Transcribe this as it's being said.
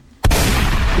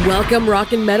Welcome,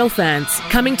 rock and metal fans.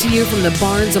 Coming to you from the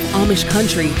barns of Amish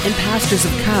country and pastures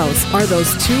of cows are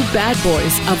those two bad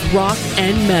boys of rock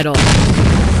and metal.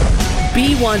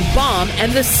 B1 Bomb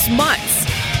and the Smuts.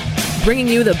 Bringing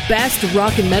you the best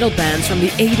rock and metal bands from the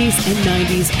 80s and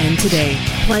 90s and today.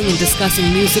 Playing and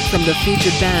discussing music from the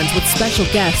featured bands with special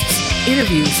guests,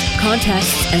 interviews,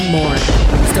 contests, and more.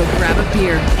 So grab a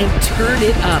beer and turn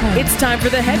it up. It's time for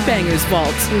the Headbangers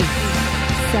Vault. 8,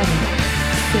 7,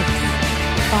 6,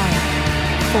 5,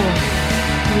 4,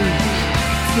 3,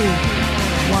 2,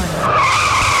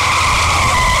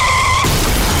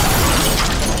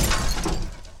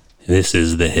 1. This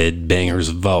is the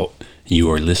Headbangers Vault. You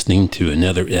are listening to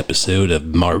another episode of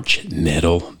March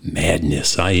Metal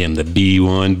Madness. I am the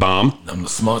B1 Bomb. I'm the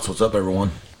Smuts. What's up,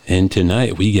 everyone? And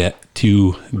tonight we got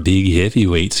two big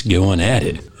heavyweights going at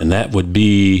it. And that would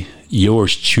be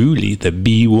yours truly, the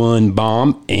B1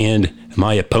 Bomb, and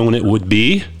my opponent would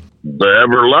be... the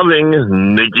ever-loving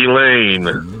Niki Lane.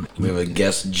 We have a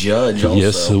guest judge also.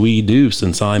 Yes, we do.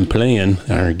 Since I'm playing,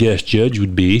 our guest judge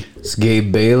would be... It's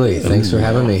Gabe Bailey. Thanks for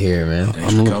having me here, man.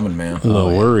 Thanks for coming, man. A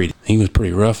little worried. He was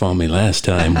pretty rough on me last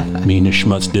time. Me and the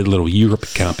Schmutz did a little Europe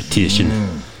competition.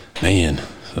 Man,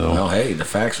 so... Well, hey, the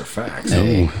facts are facts.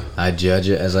 Hey, I judge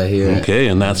it as I hear it. Okay,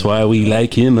 and that's why we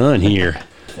like him on here.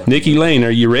 Niki Lane,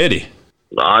 are you ready?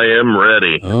 I am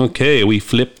ready. Okay, we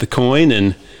flipped the coin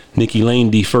and Niki Lane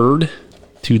deferred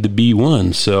to the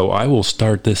B1, so I will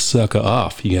start this sucker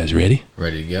off. You guys ready?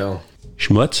 Ready to go.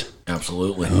 Schmutz?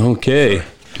 Absolutely. Okay,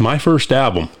 my first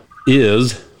album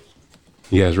is...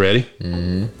 You guys ready?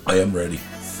 I am ready.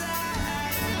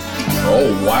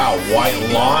 Oh, wow. White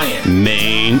Lion.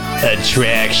 Main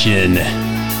Attraction.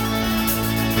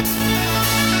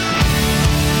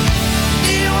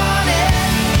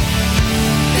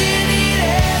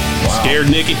 Wow. Scared,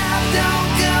 Nikki?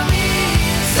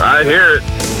 I hear it.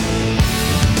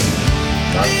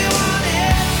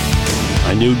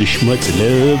 I know the Schmutz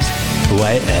loves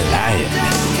White Lion.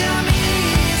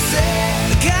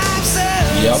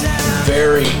 Yep.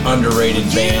 Very underrated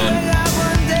band.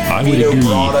 I would Vito agree.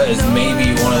 Bratta is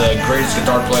maybe one of the greatest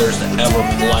guitar players to ever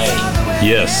play.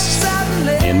 Yes.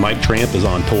 And Mike Tramp is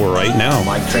on tour right now.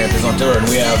 Mike Tramp is on tour, and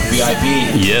we have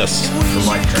VIP Yes. for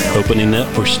Mike Tramp. Opening up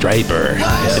for Striper.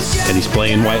 Nice. And he's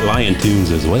playing White Lion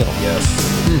tunes as well. Yes.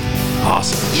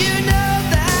 Awesome.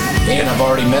 And I've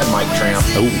already met Mike Tramp.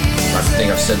 Oh. I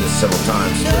think I've said this several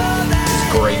times, but he's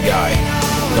a great guy.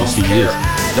 Don't Yes, he care. is.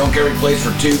 Don't care if he plays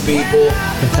for 2 people,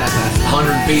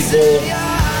 100 people,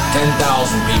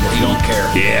 10,000 people. He don't care.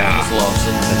 Yeah. He just loves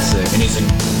it. That's sick. And he's a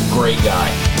great guy.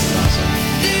 Awesome.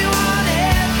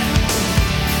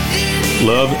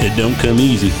 Love, it don't come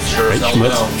easy. Sure as Right, hell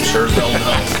Schmutz? no. Sure as hell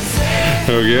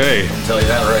no. Okay. I'll tell you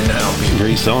that right now, people.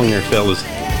 Great song there, fellas.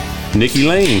 Niki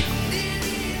Lane,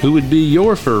 who would be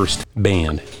your first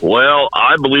band? Well,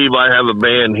 I believe I have a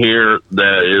band here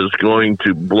that is going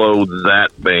to blow that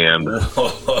band.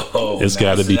 It's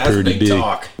gotta be that's pretty big.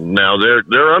 Talk. Now,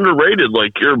 they're underrated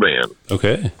like your band.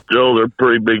 Okay. Still, they're a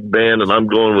pretty big band, and I'm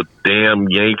going with Damn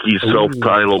Yankees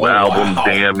self-titled Oh, album, wow.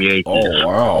 Damn Yankees. Oh,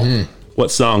 wow. What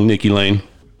song, Niki Lane?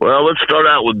 Well, let's start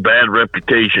out with Bad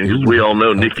Reputation, because we all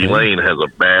know Niki Lane has a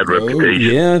bad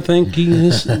reputation. Yeah, I think he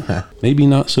is. Maybe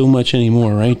not so much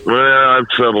anymore, right? Well, I've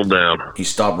settled down. He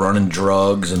stopped running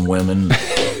drugs and women.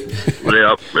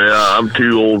 Yeah, I'm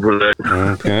too old for that.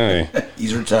 Okay.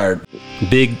 He's retired.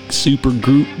 Big super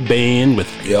group band with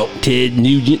Yep. Ted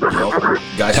Nugent, Yep.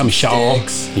 Guys Tommy from Shaw.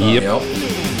 Styx. Yep. Yep.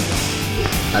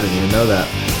 I didn't even know that.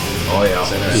 Oh,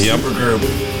 yeah. Yep. Super group.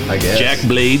 I guess. Jack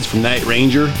Blades from Night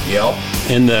Ranger, Yep.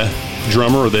 and the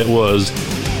drummer that was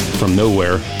from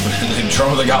nowhere. The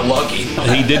drummer that got lucky.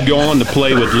 He did go on to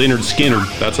play with Leonard Skinner.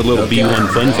 That's a little B1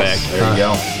 fun fact. There you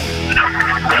go.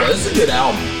 Yeah, this is a good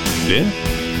album. Yeah.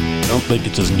 I don't think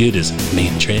it's as good as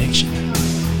Main Attraction.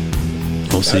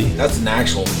 We'll see. That's an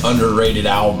actual underrated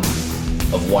album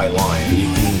of White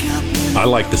Lion. I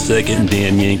like the second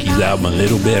Damn Yankees album a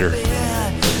little better.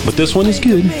 But this one is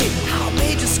good.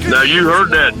 Now, you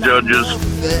heard that, judges.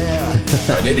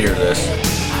 I did hear this.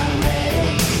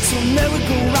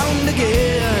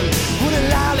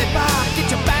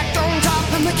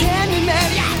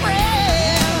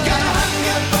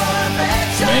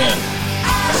 Man,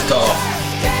 that's tough.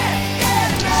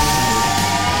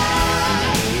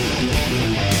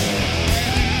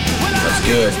 That's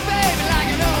good.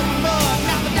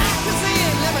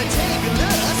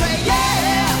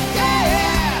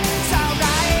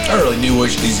 I really do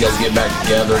wish these guys get back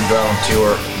together and go on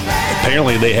tour.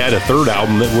 Apparently they had a third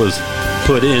album that was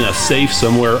put in a safe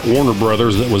somewhere at Warner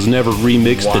Brothers that was never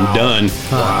remixed and Wow. done.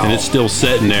 Wow. And it's still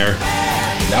sitting there.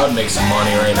 That would make some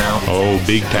money right now. Oh,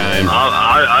 big time.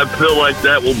 I feel like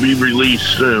that will be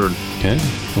released soon. Okay.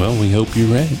 Well, we hope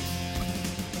you're right.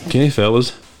 Okay,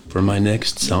 fellas, for my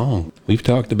next song. We've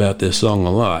talked about this song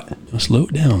a lot. Now slow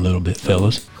it down a little bit,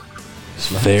 fellas.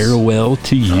 Farewell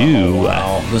to You. Oh,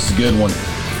 wow. This is a good one.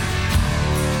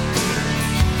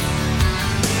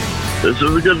 This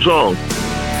is a good song,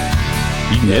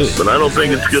 You know it. but I don't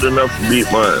think it's good enough to beat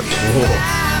mine.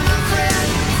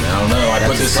 I don't know. I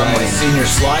put this on my senior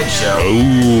slideshow.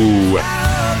 Oh,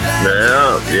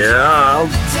 Yeah.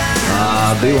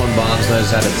 B1 Bombs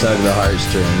knows how to tug the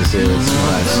heartstrings. It's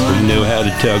nice. we know how to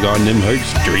tug on them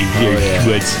heartstrings here. yeah.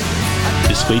 But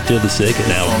just wait till the second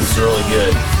album. Song's really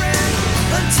good.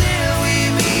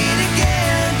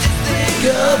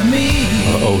 Of me.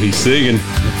 Uh-oh, he's singing.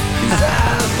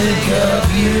 Think of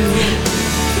you.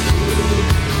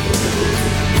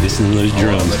 Listen to those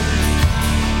drums.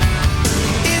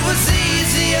 It was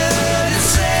easier to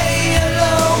say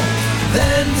hello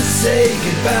than to say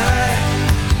goodbye.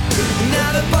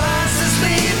 Now the bus is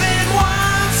leaving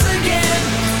once again.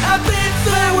 I bid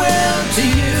farewell to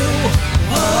you.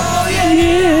 Oh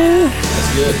yeah.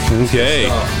 That's good. Okay.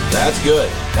 That's good.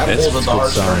 That That's pulls at the good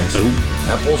song. heartstrings.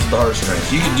 That pulls at the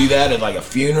heartstrings. You can do that at like a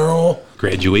funeral,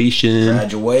 Graduation,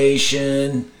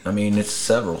 graduation. I mean, it's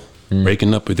several.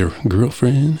 breaking up with your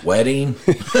girlfriend. Wedding.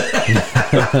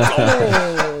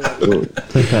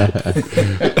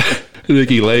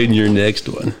 Niki Lane, your next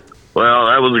one. Well,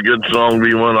 that was a good song,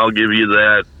 V1. I'll give you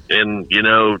that. And,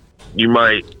 you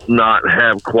might not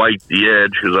have quite the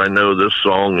edge because I know this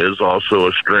song is also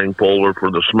a string puller for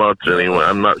the Smuts anyway.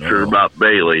 I'm not sure about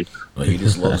Bailey. Well, he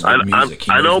just loves good music.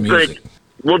 He I loves don't music. think...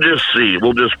 We'll just see.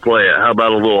 We'll just play it. How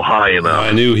about a little high enough?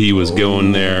 I knew he was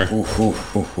going there. Ooh.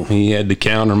 He had to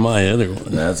counter my other one.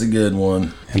 That's a good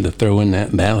one. Had to throw in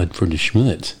that ballad for the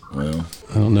Schmutz. Well,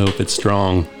 I don't know if it's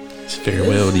strong. It's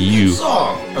Farewell to You.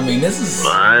 song. I mean, this is.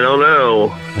 I don't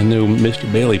know. I know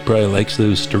Mr. Bailey probably likes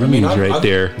those strings right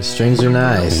there. The strings are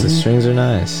nice. The strings are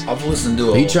nice. I've listened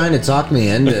to. Are you trying to talk me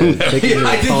into picking your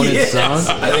opponent's song?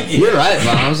 I think You're right,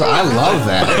 Bombs. I love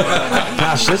that.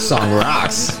 Gosh, this song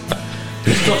rocks.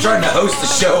 He's still trying to host the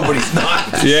show, but he's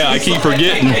not. Yeah, I keep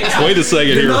forgetting. Wait a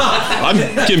second here. I'm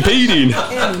competing.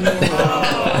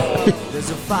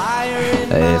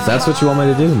 Hey, if that's what you want me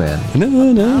to do, man.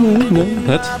 No.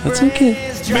 That's okay.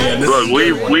 Man, this Look, is a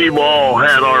good one. we've all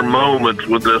had our moments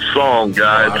with this song,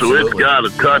 guys, so it's Absolutely. got to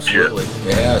touch you.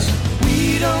 Absolutely. It has.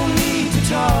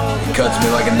 It cuts me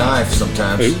like a knife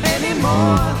sometimes.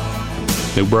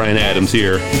 No Brian Adams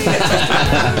here.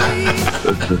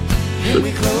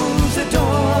 We close the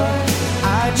door.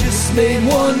 I just made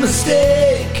one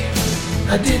mistake.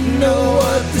 I didn't know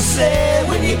what to say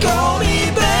when you called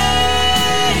me baby.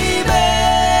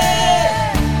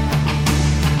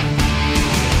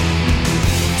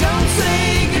 Don't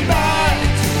say goodbye.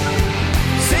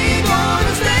 Say you're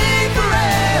gonna stay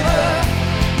forever.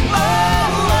 Oh.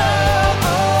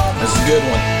 This is a good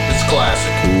one. It's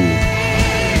classic.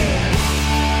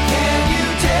 Can you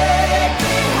take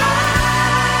me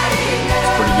high?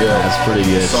 Pretty good. That's pretty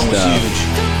good This song was stuff. huge.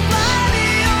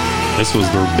 This was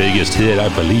their biggest hit, I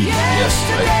believe. Yes,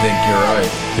 I think you're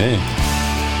right. Okay.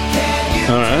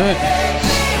 All right.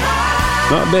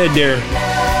 Not bad there,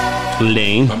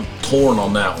 Lane. I'm torn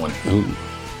on that one. Ooh.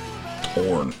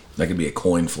 Torn. That could be a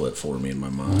coin flip for me in my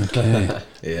mind. Okay.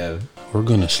 Yeah. We're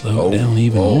going to slow it down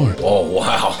even more. Oh,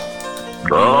 wow.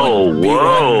 Oh, B1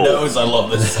 whoa. knows I love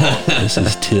this song. This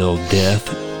is Till Death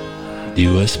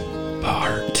Do Us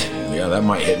Part. Yeah, that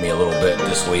might hit me a little bit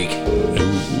this week. Ooh.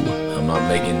 I'm not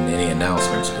making any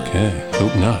announcements. But Okay.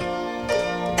 Hope not.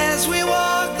 As we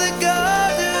walk the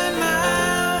garden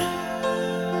mile,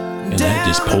 And that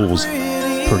just pulls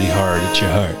pretty hard at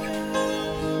your heart.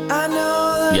 I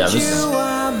know that yeah, this is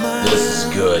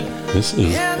good. This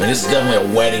is, I mean, this is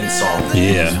definitely a wedding song.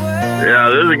 yeah. Yeah,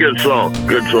 this is a good song.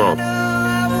 Good song.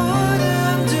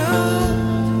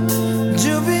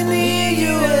 to be near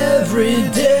you every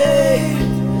day,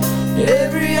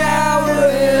 every hour,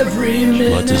 every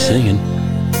minute. Lots of singing.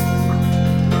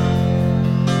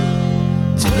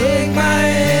 Take my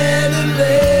hand and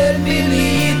let me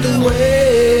lead the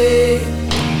way.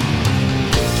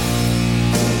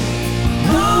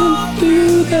 All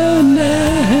through the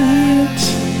night,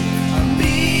 I'll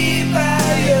be by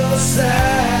your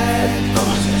side.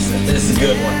 Oh, this is a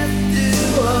good one.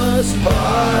 Do us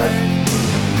part.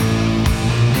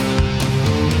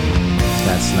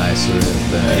 That's nicer than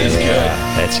That is good.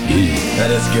 That's good.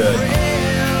 That is good.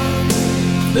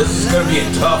 This is going to be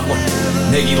a tough one.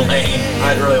 Niki Lane.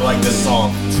 I really like this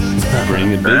song. Bring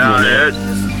the big one Yeah, up.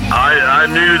 I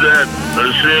knew that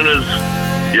as soon as,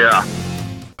 yeah.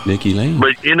 Niki Lane.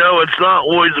 But, you know, it's not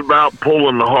always about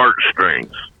pulling the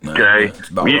heartstrings, okay? It's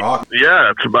about rock.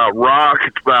 Yeah, it's about rock.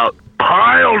 It's about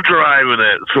pile driving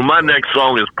it. So my next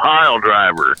song is Pile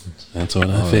Driver. That's what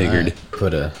I figured. Right.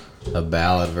 Put a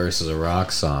ballad versus a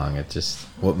rock song. It just,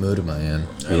 what mood am I in?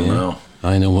 I don't know.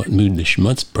 I know what mood the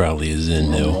schmutz probably is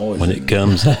in, though, when it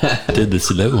comes to the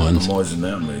slow ones. I'm always in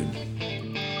that mood.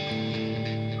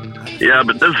 Yeah,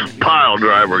 but this is Pile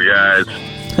Driver, guys.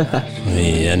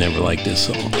 Yeah, I never liked this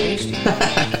song. Wait a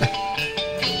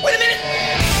minute.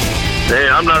 Hey,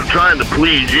 I'm not trying to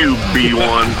please you,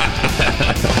 B1.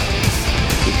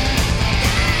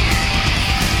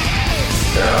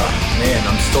 Man,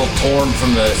 I'm still torn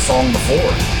from the song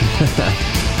before.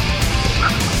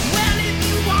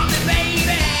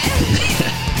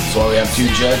 That's why we have two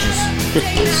judges.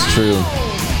 It's true.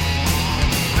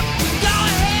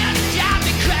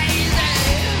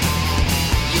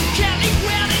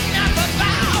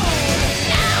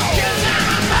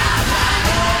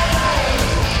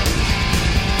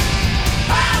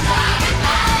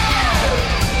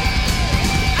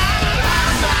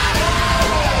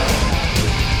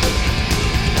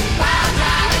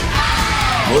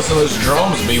 Listen to those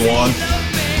drums, B1.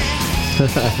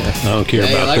 I don't care Yeah,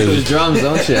 you about like those drums,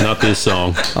 don't you? Not this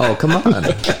song. Oh, come on.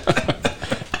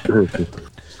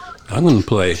 I'm going to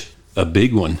play a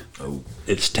big one. Oh.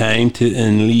 It's time to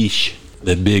unleash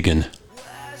the big one.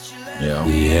 Yeah.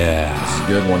 Yeah. This is a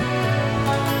good one.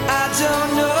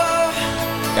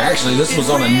 Actually, this was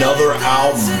on another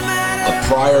album, a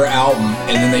prior album,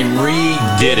 and then they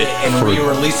redid it and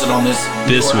re-released it on this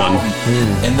one.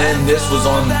 And then this was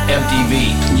on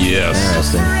MTV. Yes.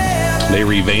 Interesting. They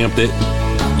revamped it.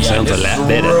 Yeah, Sounds a this lot is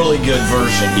better. Really good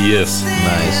version. Yes.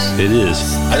 Nice. It is.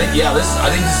 I think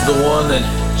this is the one that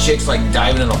chicks like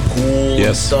diving in a pool and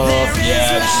Yes. stuff.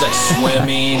 Yeah, she's like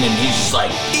swimming, and he's just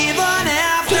like, Even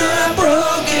after a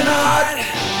broken heart,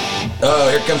 oh,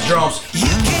 here comes drums. you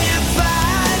can't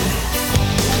find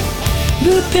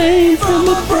The pain from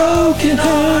a broken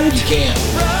heart. You can't.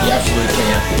 You absolutely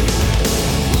can't.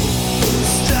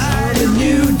 start a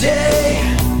new day,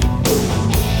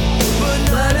 but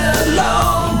not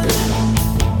alone.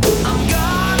 I'm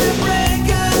gonna break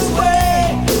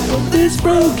away from this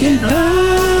broken heart.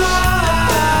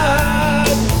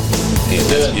 He's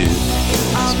good.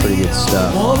 It's pretty good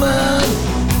stuff. Woman,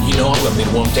 you know I'm gonna be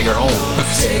the one to take her home.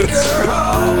 Take her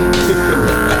home.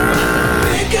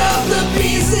 Pick up the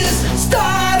pieces,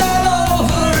 start all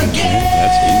over again.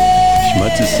 That's good.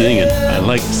 Schmutz is singing. I'd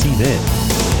like to see that.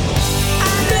 I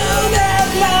know that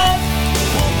life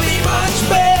won't be much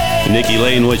better. Niki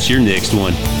Lane, what's your next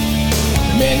one?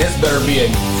 Man, this better be a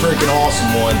freaking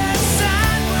awesome one.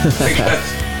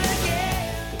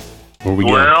 Where we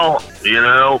going? Well, you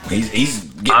know, He's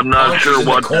getting I'm not punches sure in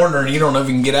what- the corner, and you don't know if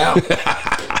you can get out.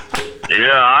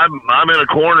 yeah, I'm in a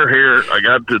corner here. I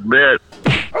got to admit,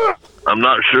 I'm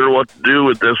not sure what to do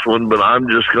with this one, but I'm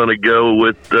just going to go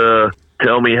with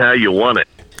Tell Me How You Want It.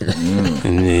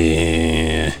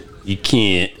 Nah, you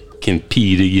can't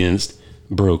compete against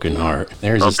Broken Heart.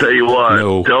 There's I'll just tell you what,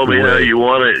 no Tell Me How way. You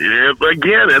Want It.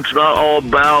 Again, it's not all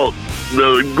about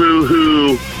the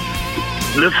boo-hoo.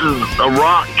 This is a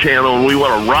rock channel, and we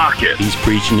want to rock it. He's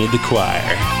preaching to the choir.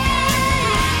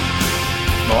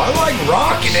 No, I like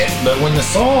rocking it, but when the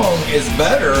song is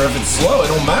better, if it's slow, it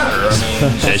don't matter. I mean, it's just a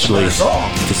Especially better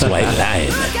song. this White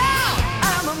Lion.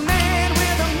 I'm a man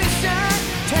with a mission.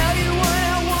 Tell you what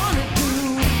I wanna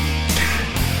do.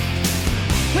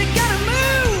 We gotta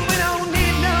move. We don't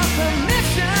need no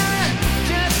permission.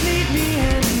 Just need me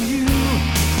and you.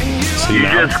 And you See, You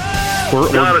now, just we're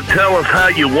gotta tell us how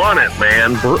you want it,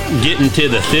 man. we're getting to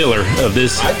the filler of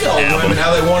this I tell album. women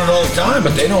how they want it all the time,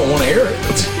 but they don't want to hear it.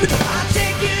 I'll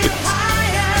take you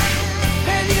higher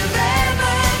than you've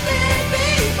ever been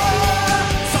before.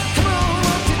 So come on,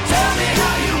 won't you tell me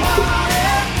how you want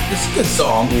it? It's a good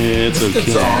song. Yeah, it's a good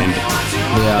okay. song.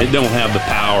 Yeah. It don't have the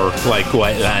power like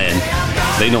White Lion.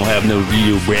 They don't have no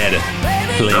Rio Brada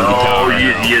playing Oh, guitar.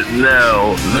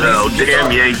 no. These Damn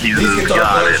guitar- Yankees These has guitar got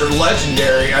players it. are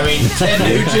legendary. I mean, Ted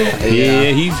Nugent.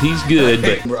 Yeah, he's good,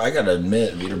 but Bro, I gotta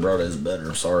admit, Vita Brada is better.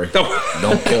 I'm sorry.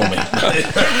 Don't kill me.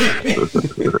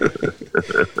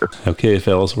 okay,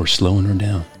 fellas, we're slowing her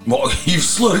down. Well, you've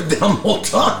slowed it down the whole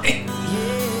time.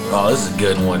 Oh, this is a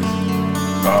good one.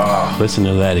 Listen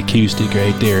to that acoustic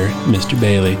right there, Mr.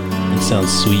 Bailey. It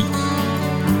sounds sweet.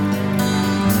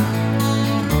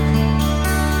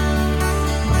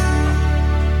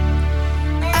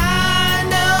 I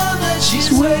know that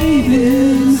she's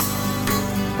waiting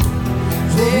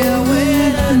there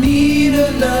when I need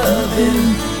her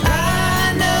loving.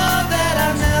 I know that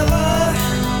I've never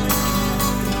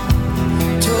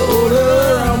told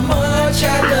her I'm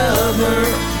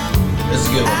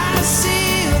I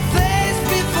see her face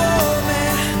before me.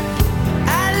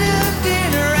 I look in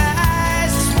her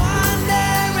eyes,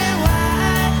 wondering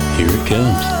why. Here it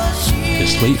comes.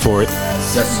 Just wait for it.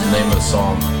 That's the name of the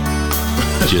song.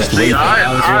 Just See, wait.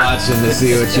 I was watching to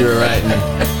see what you were writing.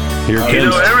 Here it you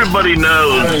know, comes. everybody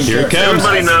knows. Here it comes.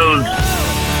 Everybody knows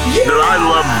that I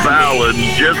love ballads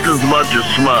just as much as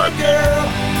smut.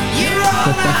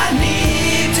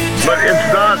 But it's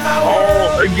not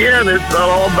all, again, it's not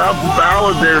all about the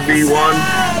ballad there, B1.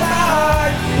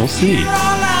 We'll see.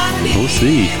 We'll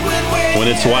see. When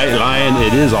it's White Lion,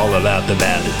 it is all about the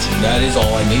ballads. That is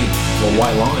all I need for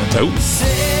White Lion. Oh,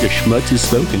 your schmutz is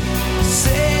spoken.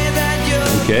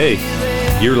 Okay,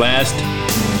 your last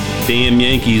damn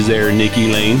Yankees there,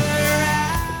 Niki Lane.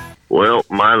 Well,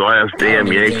 my last damn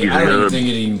Yankees I don't even good. think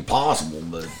it's even possible,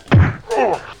 but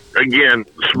Again,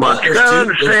 smut. You There's gotta two-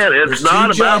 understand, there's it's two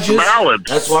not about judges. ballads.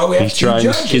 That's why we have He's two trying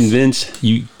judges. to convince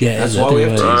you guys. That's why we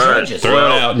have two otherwise. judges. Throw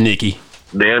it out, Nikki.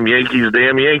 Damn Yankees,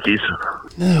 damn Yankees.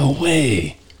 No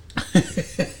way.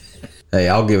 Hey,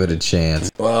 I'll give it a chance.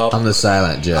 Well, I'm the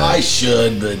silent judge. I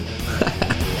should, but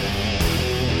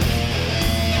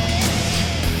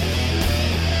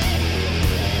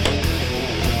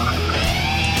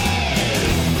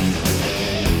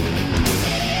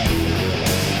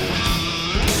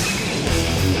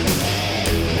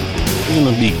I'm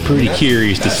gonna be pretty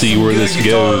curious to see where this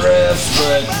goes.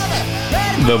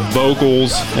 The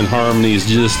vocals and harmonies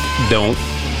just don't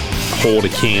hold a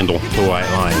candle to White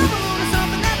Lion.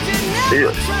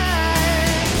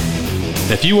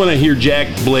 If you want to hear Jack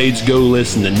Blades, go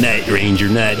listen to Night Ranger,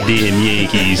 not damn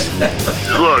Yankees.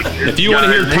 Look, If you want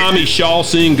to hear guys, Tommy Shaw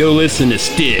sing, go listen to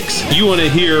Styx. You want to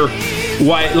hear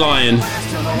White Lion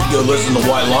go listen to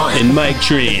White Lion. and Mike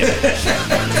Tramp.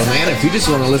 Well, man, if you just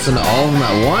want to listen to all of them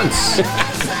at once,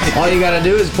 all you got to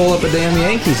do is pull up a damn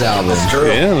Yankees album. True.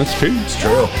 Yeah, that's true. It's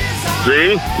true.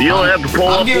 see? You don't have to pull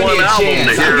I'm up giving one you a album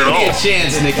chance. to I'm hear it giving you a all.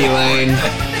 chance, Niki Lane.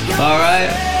 All right?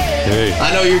 Hey.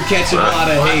 I know you're catching a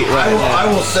lot of hate right I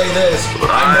now. will say this.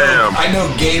 I am. I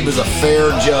know Gabe is a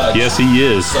fair judge. Yes, he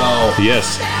is. So-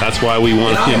 yes, that's why we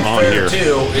want And I him am on fair here.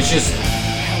 too. It's just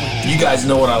you guys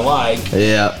know what I like.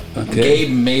 Yeah.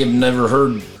 Gabe may have never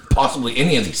heard possibly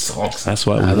any of these songs, That's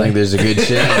why we I like. think there's a good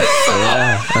chance.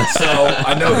 Yeah. so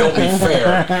I know he'll be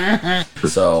fair.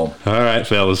 So All right,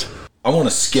 fellas. I want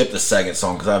to skip the second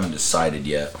song because I haven't decided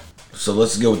yet. So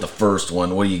let's go with the first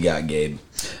one. What do you got, Gabe?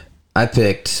 I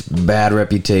picked Bad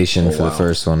Reputation for wow. the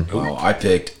first one. Oh, I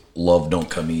picked Love Don't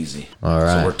Come Easy. All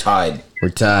right. So we're tied. We're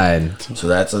tied. So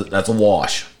that's a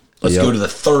wash. Let's Yep. go to the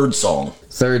third song.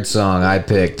 Third song, I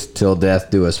picked Till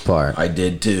Death Do Us Part. I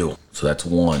did too. So that's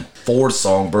one. Fourth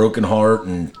song, Broken Heart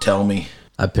and Tell Me.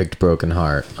 I picked Broken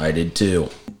Heart. I did too.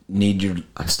 Need Your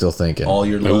I'm still thinking. All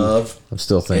Your Love. I'm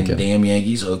still And thinking. Damn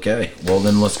Yankees. Okay. Well,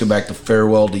 then let's go back to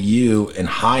Farewell to You and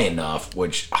High Enough,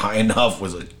 which High Enough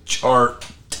was a chart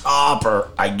topper.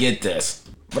 I get this.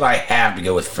 But I have to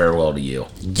go with Farewell to You.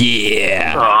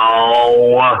 Yeah.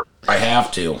 Oh, I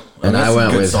have to. And that's I a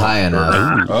went good with song. High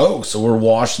Enough. Oh, so we're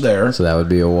washed there. So that would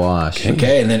be a wash.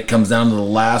 Okay, and then it comes down to the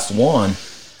last one.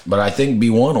 But I think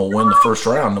B1 will win the first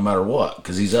round no matter what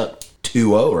because he's up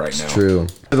 2-0 right now. True.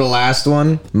 For the last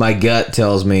one, my gut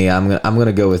tells me I'm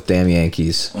gonna go with Damn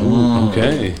Yankees.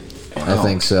 Okay. I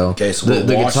think so. Okay, so the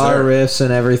we'll watch guitar there. riffs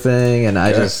and everything, and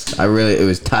it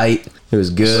was tight. It was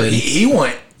So good. he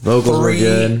went Vocals were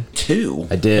good.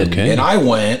 3-2. I did. Okay. And I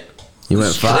went. You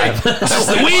went straight. 5.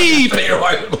 Sweep!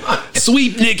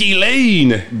 Sweep Niki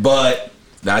Lane. But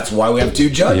that's why we have two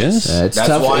judges. Yes. It's That's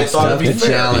tough. why I It's thought tough it'd to be fair.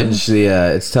 challenge the.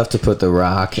 It's tough to put the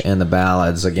rock and the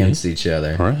ballads against each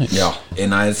other. All right. Yeah,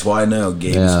 and that's why I know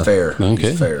Gabe Yeah. is fair. Okay.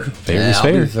 He's fair. Fair Yeah, is I'll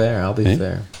fair. be fair. I'll be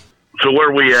fair. so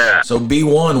where we at? So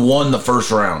B1 won the first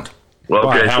round. Well,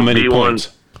 By okay, how so many B1, points?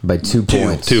 By 2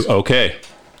 points. 2. Okay.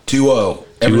 2-0.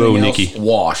 Everything else Nikki.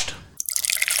 washed.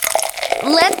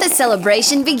 Let the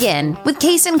celebration begin with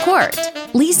Case in Court.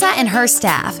 Lisa and her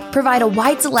staff provide a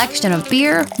wide selection of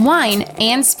beer, wine,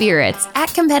 and spirits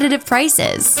at competitive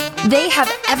prices. They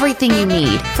have everything you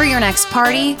need for your next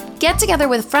party, get together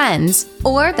with friends,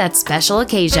 or that special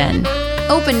occasion.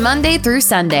 Open Monday through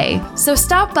Sunday, so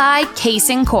stop by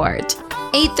Case in Court,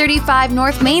 835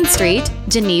 North Main Street,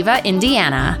 Geneva,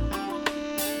 Indiana.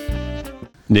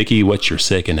 Nikki, what's your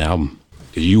second album?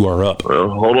 'Cause you are up. well,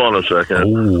 hold on a second.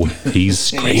 Oh, he's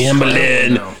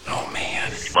scrambling. Oh, man.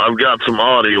 I've got some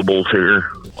audibles here.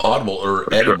 Audible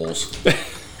or edibles.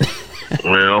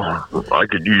 Well, I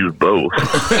could use both.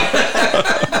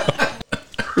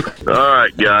 All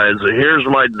right, guys, here's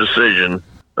my decision.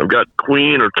 I've got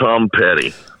Queen or Tom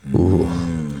Petty.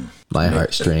 My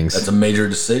heartstrings. That's a major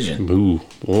decision. Ooh,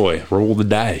 boy. Roll the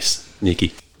dice,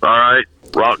 Nikki. All right.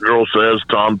 Rock Girl says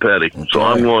Tom Petty. So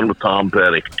I'm going with Tom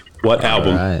Petty. What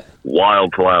album? All right.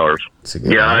 Wildflowers. It's a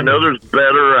good Yeah, I album. know there's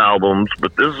better albums,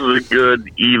 but this is a good,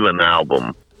 even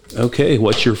album. Okay,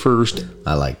 what's your first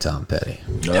I like Tom Petty.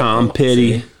 Tom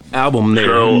Petty album there,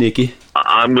 So- Nikki?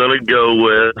 I'm going to go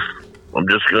with, I'm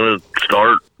just going to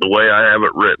start the way I have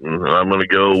it written. And I'm going to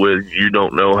go with You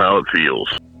Don't Know How It Feels.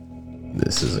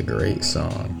 This is a great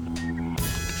song.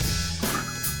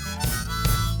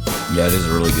 Yeah, it is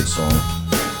a really good song.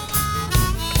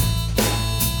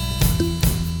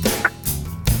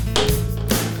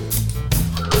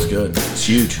 It's good. It's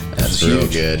huge. That's It's real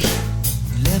huge. good.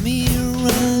 Let me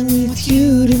run with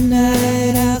you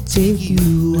tonight. I'll take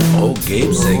you on. Oh,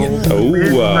 Gabe singing.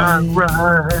 Oh,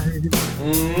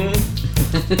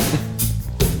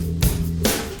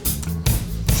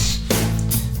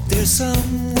 There's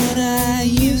someone I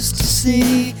used to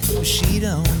see, but she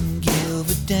don't give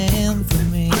a damn for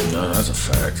me. No, that's a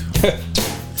fact.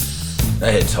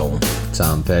 That hits home.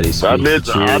 Tom Petty.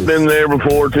 I've been there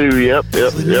before too. Yep.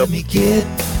 But let me get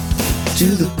to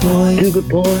the point.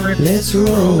 Let's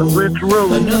roll. Let's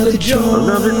roll. Another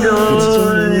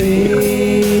joint.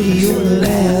 Radio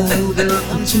loud.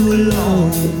 I'm too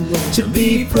alone to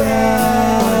be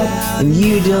proud, and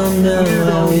you don't know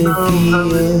how it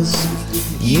feels.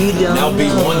 You don't Now know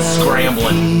B1 how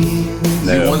scrambling.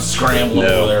 No. B1 scrambling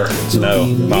over there. no,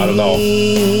 not at all.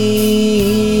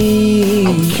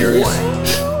 I'm curious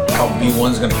how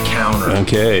B1's going to counter.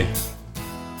 Okay.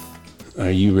 Are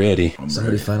you ready?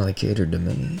 Somebody finally catered to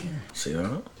me. See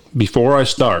that? Before I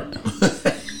start,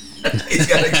 He's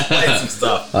got to explain some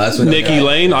stuff. That's what Niki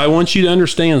Lane, I want you to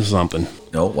understand something.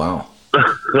 Oh, wow.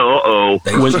 Uh-oh.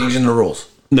 They're changing the rules.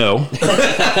 No.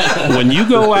 When you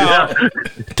go out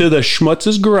to the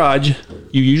Schmutz's garage,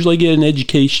 you usually get an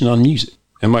education on music.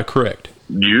 Am I correct?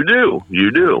 You do.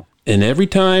 You do. And every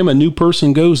time a new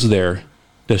person goes there,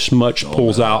 the Schmutz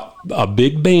pulls out a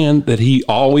big band that he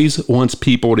always wants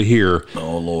people to hear.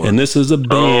 Oh, Lord. And this is a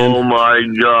band Oh, my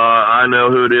God. I know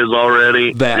who it is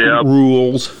already. that Yep.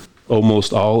 rules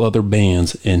almost all other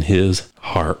bands in his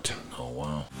heart. Oh,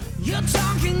 wow. You're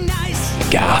talking nice.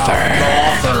 Gother.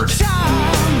 Third.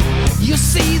 You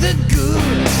see the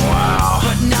good, Wow.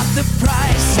 but not the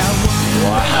price I want.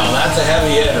 Wow, that's a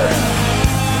heavy hitter.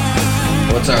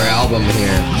 What's our album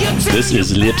here? This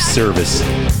is Lip Service.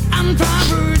 I'm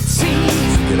poverty.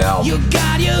 Good album. You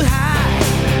got your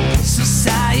high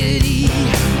society.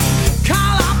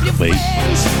 Call up your Wait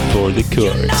friends. for the You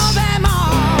know chorus. them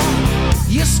all.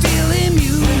 You're still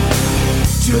immune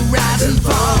to rise and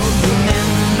fall.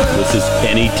 Remember, This is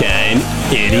Anytime,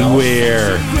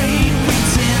 Anywhere. great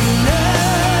pretender.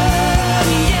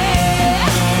 Yeah.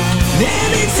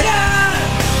 Anytime,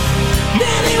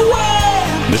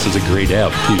 anywhere. This is a great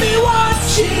album, I'll too. be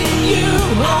watching you.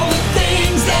 All the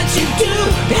things that you do.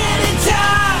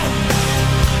 Anytime,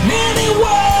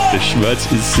 anywhere. The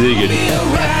Schmutz is singing. Be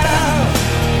around.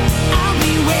 I'll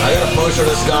be I got a poster of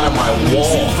this guy on my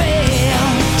wall.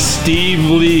 Steve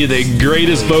Lee, the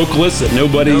greatest vocalist that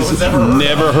nobody's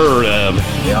never heard of.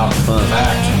 Yeah,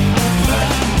 fact.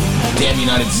 Damn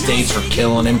United States for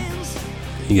killing him.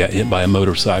 He got hit by a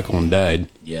motorcycle and died.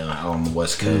 Yeah, out on the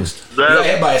West Coast. He That- got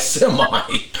hit by a semi.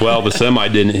 Well, the semi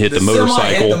didn't hit the semi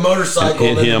motorcycle. hit the motorcycle, Hit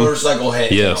and then him. the motorcycle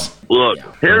hit Yes. him. Look,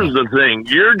 here's the thing.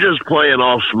 You're just playing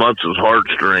off Smutz's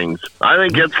heartstrings. I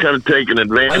think that's kind of taking I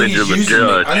think advantage he's of the using me.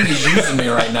 judge. I think he's using me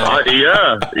right now.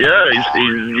 Yeah, he's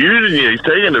using you. He's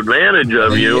taking advantage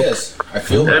of He you. is. I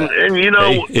feel that. And you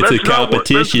know, Hey, it's a that's not what-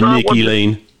 competition, that's not what Niki the-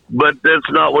 Lane. But that's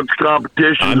not what the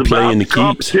competition I'm is about. playing the keeps.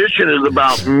 Competition is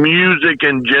about music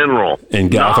in general.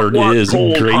 And not Gothard what is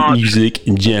Cole great Potts- music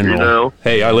in general. you know?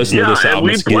 Hey, I listened to this and album.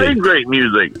 we It's played good. great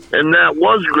music, and that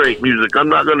was great music. I'm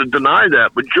not going to deny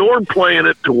that. But you're playing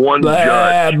it to one Blah,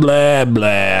 judge. blah,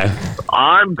 blah.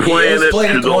 I'm He playing is it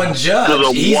playing to to one the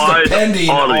judge. He's wide depending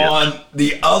audience. on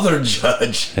the other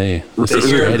judge Hey, this to is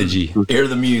strategy. hear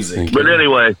the music. But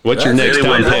anyway, What's your next That's Tom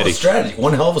one hell of a Petty? strategy.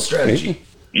 One hell of a strategy.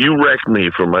 you wrecked me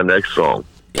for my next song.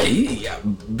 Yeah,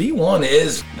 B1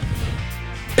 is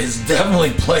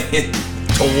definitely playing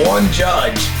to one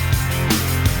judge.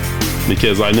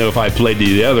 Because I know if I played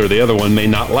the other one may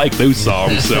not like those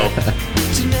songs. So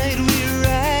Tonight we're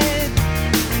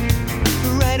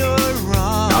right or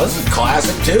wrong. Now, this is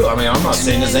classic too. I mean, I'm not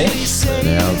saying this ain't.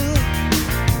 Yeah.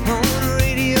 On a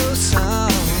radio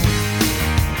song.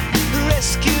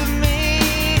 Rescue me.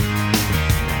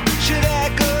 Should I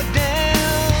go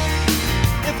down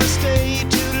if I stay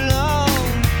too long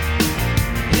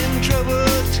in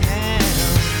troubled town?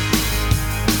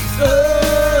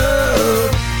 Oh,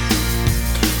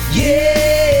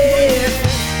 yeah.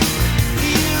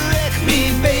 You wreck me,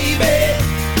 baby.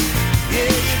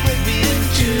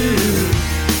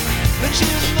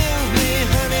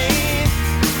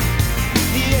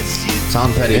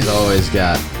 Tom Petty's always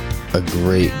got a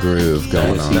great groove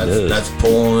going on. That's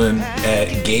pulling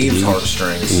at Gabe's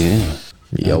heartstrings. Yeah.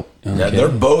 Yep. Yeah, they're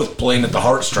both playing at the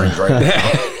heartstrings right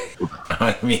now.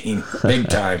 I mean, big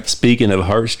time. Speaking of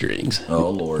heartstrings, Oh,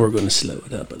 Lord. we're going to slow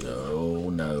it up a little. Oh,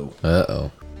 no.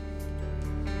 Uh-oh.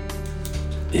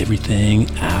 Everything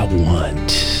I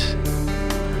want.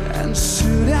 And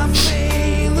should I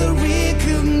fail to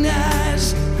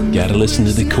recognize Gotta listen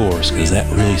to the chorus because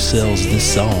that really sells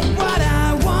this song. what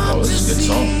I want Oh, this is a good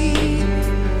song.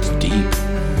 It's deep.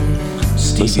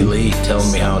 Stevie Listen. Lee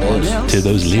telling me how it is. To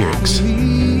those lyrics.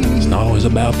 It's not always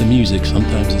about the music,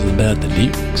 sometimes it's about the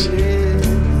lyrics.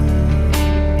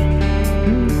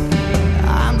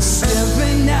 I'm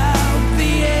stepping out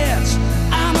the edge.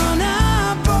 I'm on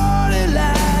a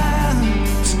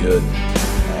borderline. It's good.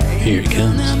 Here it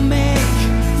comes. I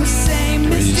make the same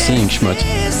Ready to sing, Schmutz.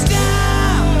 mistakes now.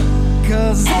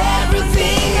 'Cause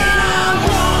everything I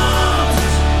want,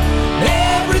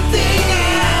 everything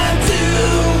I do,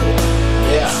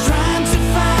 Yeah. trying to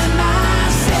find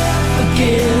myself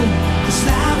again. 'Cause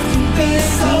life can be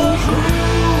so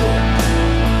cruel.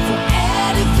 For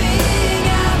anything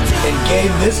I do. And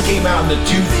Gabe, this came out in the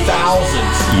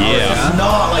 2000s. Yeah. It's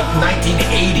not like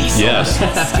 1980s. Yes.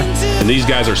 And these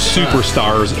guys are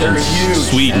superstars They're in huge.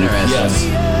 Sweden. Yes.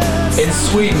 In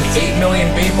Sweden, 8 million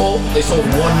people, they sold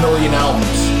 1 million albums.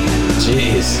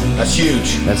 Jeez. That's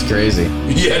huge. That's crazy.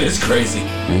 Yeah, it is crazy.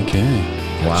 Okay.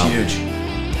 That's Wow. huge.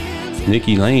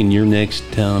 Nikki Lane, you're next,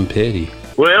 Tom Petty.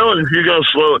 Well, if you're going to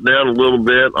slow it down a little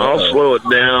bit, I'll slow it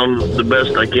down the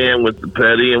best I can with the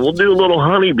Petty, and we'll do a little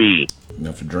Honeybee.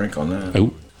 Enough to drink on that.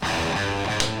 Oh.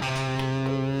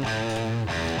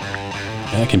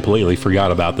 I completely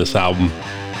forgot about this album.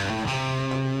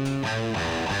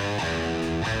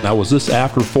 Now, was this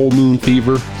after Full Moon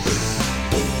Fever?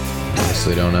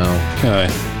 Honestly, don't know. Okay.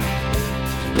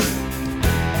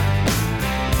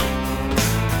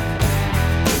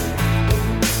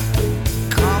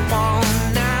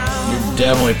 You're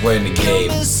definitely playing the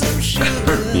Gabe.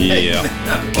 Yeah.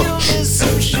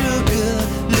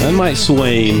 I might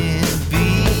sway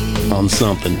him on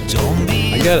something.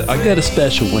 I got a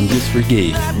special one just for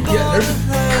Gabe. Yeah,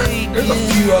 there's a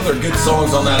few other good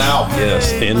songs on that album.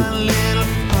 Yes, and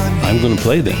I'm gonna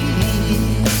play them.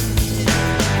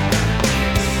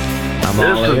 I'm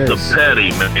all This is ears. the Petty,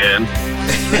 man.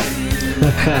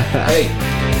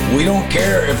 Hey, we don't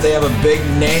care if they have a big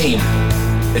name.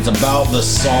 It's about the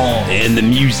song. And the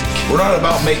music. We're not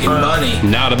about making money.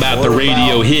 Not about the We're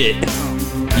radio about- hit.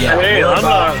 Yeah, Hey, we're I'm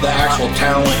about not- the actual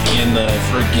talent in the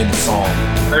freaking song.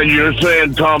 And you're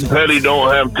saying Tom Petty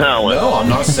don't have talent. No, I'm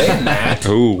not saying that.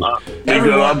 Oh.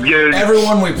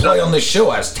 Everyone we play on this show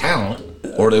has talent,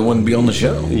 or they wouldn't be on the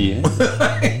show. Yeah.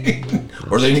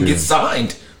 Or they didn't get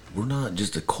signed. We're not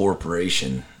just a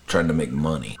corporation trying to make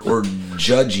money. We're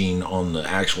judging on the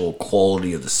actual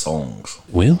quality of the songs.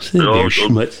 Well said there,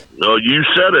 Schmutz. No, you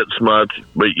said it, Smuts,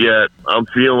 but yet I'm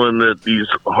feeling that these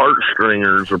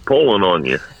heartstringers are pulling on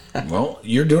you. Well,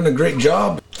 you're doing a great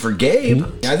job for Gabe.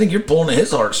 I think you're pulling at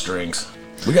his heartstrings.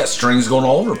 We got strings going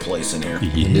all over the place in here.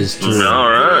 It is true. All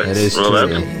right. It is Well,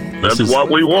 true. that's is- what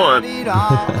we want.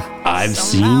 I've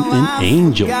seen an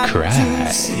angel cry.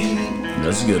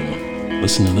 That's a good one.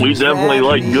 Listen to We this. definitely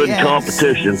like good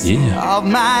competition. Yeah. Of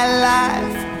my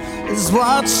life is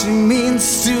what she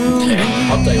means to me.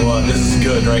 I'll tell you what, this is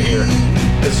good right here.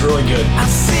 This is really good. I've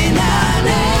seen an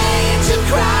angel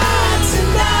cry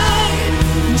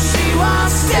tonight. She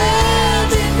was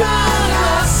standing by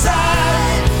my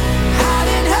side,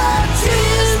 hiding her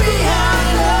tears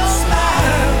behind her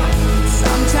smile.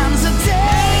 Sometimes it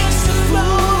takes to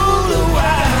float a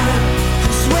while.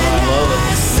 'Cause when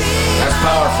I see That's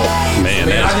powerful. Man,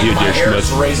 I that's think good my there, hair's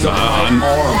Schmutz. raised up on my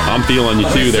arm. I'm feeling you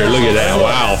too there. Look at that.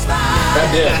 Wow. That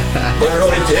did. It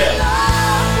really did.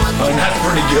 I mean, that's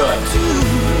pretty good.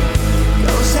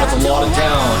 That's a lot of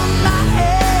talent.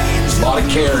 A lot of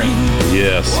caring.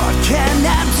 Yes. What can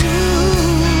I do?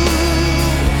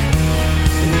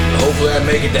 Hopefully I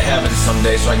make it to heaven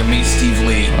someday so I can meet Steve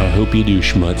Lee. I hope you do,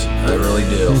 Schmutz. I really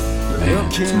do.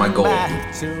 It's my goal.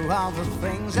 To all the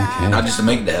things I Not just to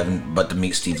make it to heaven, but to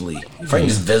meet Steve Lee. If I can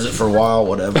just visit for a while,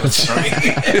 whatever.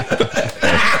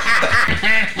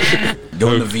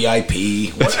 Go to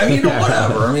VIP.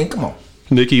 Whatever. I mean, come on.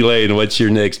 Nikki Lane, what's your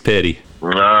next Petty? All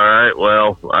right.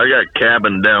 Well, I got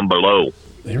Cabin Down Below.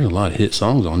 There are a lot of hit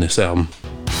songs on this album.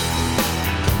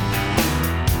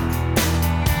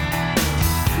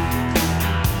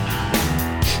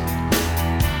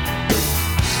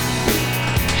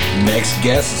 Next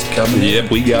guest is coming in.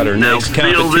 Yep, we got our Now next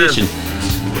feel this. competition.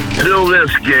 Feel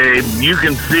this, Gabe. You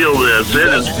can feel this. It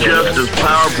is just as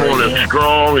powerful and as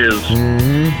strong as...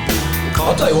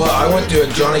 I'll tell you what, I went to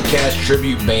a Johnny Cash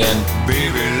tribute band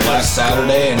last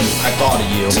Saturday, and I thought of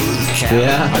you.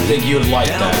 Yeah. I think you would like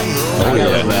that. That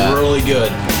guy was really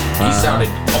good. He sounded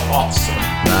awesome.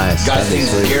 Nice. Guy's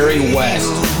name's Gary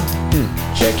West.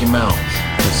 Check him out.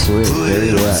 That's sweet.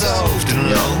 Gary West.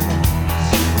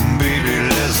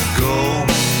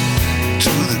 To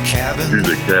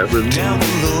the cabin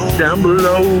down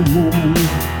below.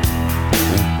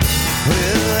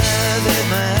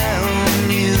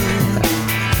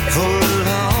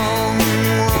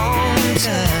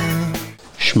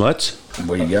 Schmutz,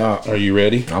 What do you got? are you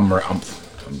ready? I'm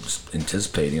just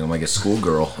anticipating. I'm like a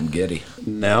schoolgirl. I'm giddy.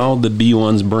 Now the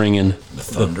B1's bringing The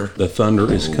thunder. The thunder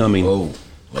is coming. Whoa.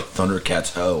 Like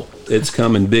Thundercats Ho. It's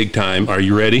coming big time. Are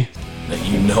you ready? Now,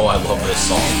 you know I love this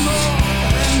song.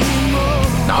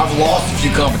 Now, I've lost a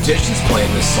few competitions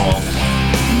playing this song,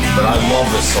 but I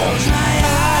love this song.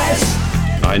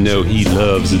 I know he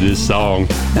loves this song.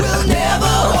 Will never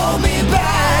hold me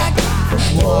back from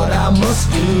what I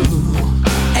must do.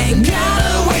 Ain't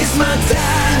gotta waste my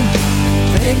time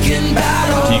thinking about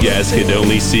all You guys could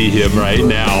only see him right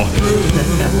now.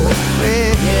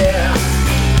 yeah.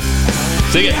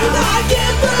 Sing it. I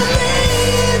can't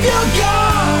believe you're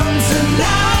gone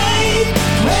tonight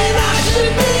when I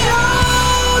should be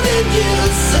holding you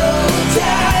so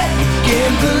tight.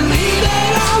 Can't believe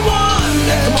that I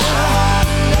wonder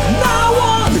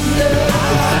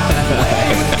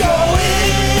where you're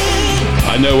going.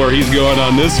 I know where he's going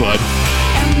on this one.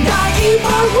 And I keep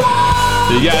on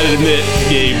walking. You gotta admit,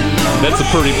 Gabe, that's a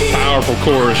pretty powerful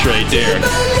chorus right there.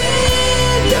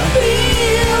 Believe you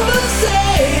feel the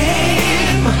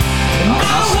same.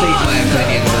 I'll state my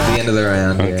opinions at the end of the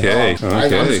round. here. Okay, I'm just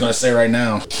okay. going to say right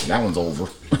now, that one's over.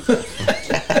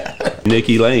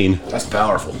 Niki Lane. That's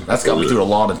powerful. That's got me through a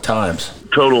lot of times.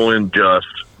 Total unjust.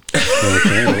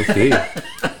 Okay.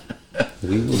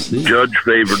 We will see. Judge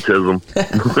favoritism.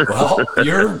 Well,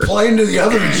 you're playing to the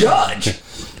other judge.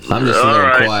 I'm just a All little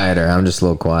right. quieter. I'm just a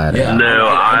little quieter. Yeah.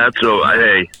 No,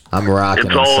 hey, I'm rocking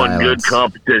it's in all in silence. good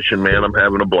competition, man. I'm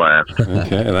having a blast.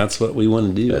 Okay, that's what we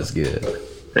want to do. That's good.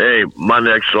 Hey, my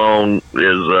next song is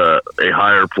A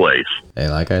Higher Place. Hey,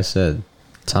 like I said,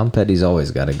 Tom Petty's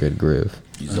always got a good groove.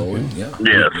 He's always, yeah.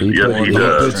 Yes, He yes, he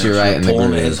does. puts you right in the Pulling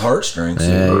groove. at his heartstrings.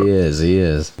 Yeah, he is. He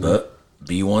is. But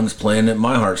B1's playing at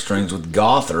my heartstrings with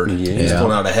Gothard. He's Yeah.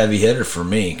 pulling out a heavy hitter for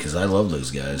me because I love those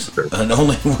guys. And the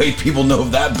only way people know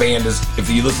of that band is if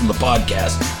you listen to the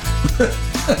podcast.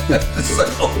 So,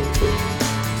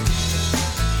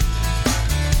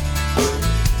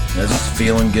 I'm just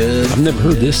feeling good. I've never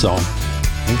heard this song.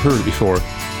 I've heard it before. We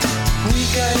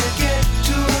gotta get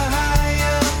to a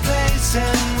higher place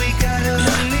and we gotta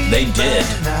leave. They did.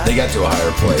 They got to a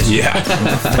higher place. Yeah.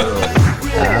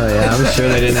 Oh, yeah. I'm sure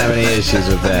they didn't have any issues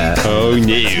with that. Oh, no.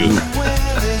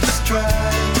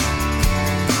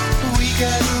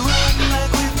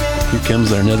 Here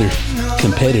comes another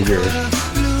competitor.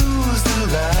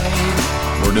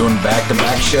 We're doing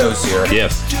back-to-back shows here.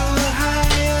 Yes.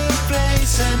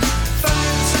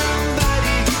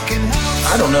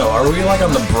 I don't know. Are we like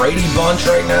on the Brady Bunch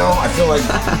right now? I feel like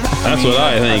That's what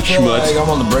I think, I feel Schmutz. like I'm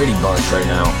on the Brady Bunch right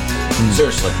now.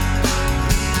 Seriously.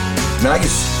 I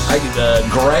mean,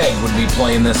 Greg would be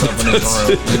playing this up in his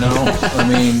room, you know? I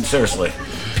mean, seriously.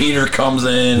 Peter comes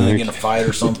in and they get in a fight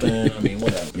or something. I mean,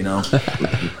 whatever, you know?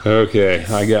 Okay,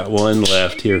 I got one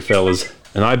left here, fellas.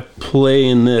 And I'm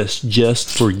playing this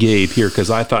just for Gabe here because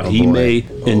I thought he boy. may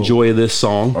enjoy this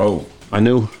song. Oh. I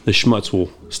know the Schmutz will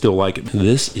still like it.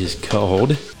 This is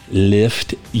called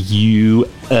Lift You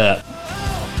Up.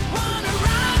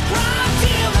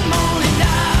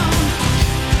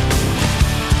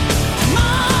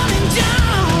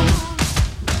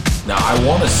 Now, I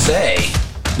want to say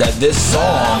that this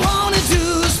song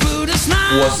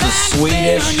was the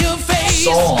Swedish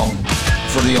song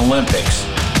for the Olympics.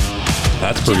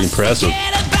 That's pretty impressive.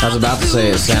 I was about to say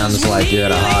it sounds like you're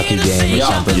at a hocky game or Yeah,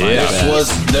 something like yeah. this that. was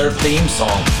their theme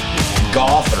song.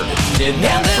 Gothard did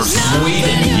that for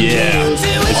Sweden. Yeah,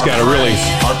 it's got a really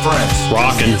Our friends.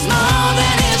 rocking.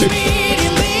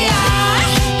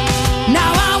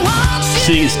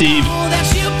 Sing it, Steve.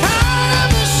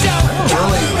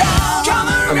 Really,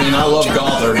 I mean, I love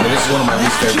Gothard, but this is one of my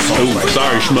least favorite songs. Oh, right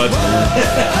sorry, Schmutz.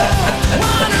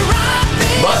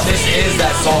 But this is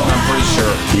that song, I'm pretty sure.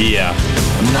 Yeah.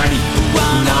 I'm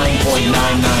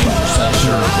 99.99%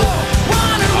 sure of it.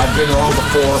 I've been wrong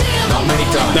before, not many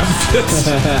times.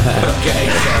 Okay.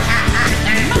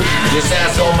 Just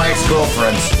ask all my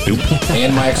ex-girlfriends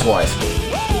and my ex-wife.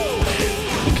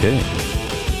 Okay.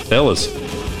 Fellas,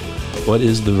 What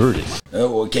is the verdict?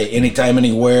 Oh, okay. Anytime,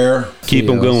 anywhere. Keep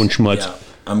them going, Schmutz. Yeah,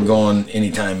 I'm going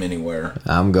anytime, anywhere.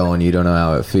 I'm going You Don't Know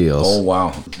How It Feels. Oh,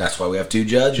 wow. That's why we have 2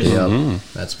 judges. Yep.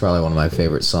 That's probably one of my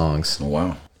favorite songs. Oh,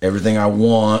 wow. Everything I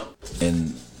Want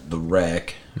and The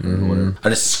Wreck. Or whatever. I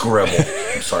just scribble.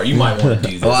 I'm sorry. You might want to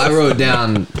do this. Well, I wrote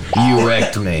down You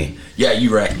Wrecked Me. Yeah,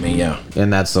 You Wrecked Me, yeah.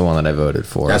 And that's the one that I voted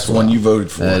for. That's the one you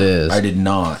voted for. That is. I did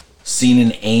not. Seen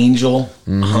an Angel,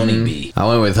 Honeybee. I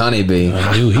went with Honeybee.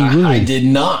 I knew he would. I did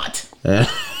not.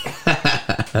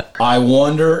 I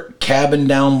Wonder, Cabin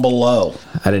Down Below.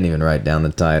 I didn't even write down the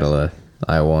title of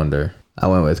I Wonder. I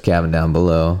went with Cabin Down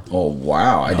Below. Oh,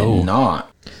 wow. I did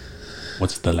not.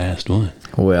 What's the last one?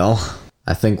 Well,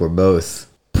 I think we're both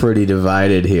pretty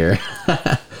divided here.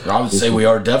 I would say we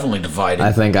are definitely divided.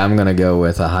 I think I'm going to go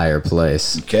with A Higher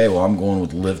Place. Okay, well, I'm going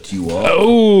with Lift You Up.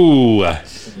 Oh,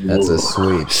 That's a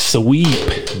sweep.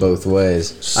 sweep. Both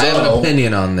ways. So- I have an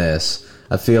opinion on this.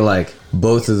 I feel like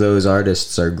both of those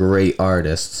artists are great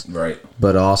artists. Right.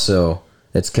 But also,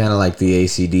 it's kind of like the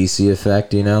AC/DC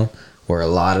effect, you know? Where a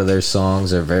lot of their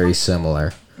songs are very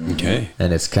similar. Okay.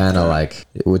 And it's kind of like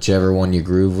whichever one you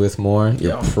groove with more,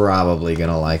 you're Yeah. probably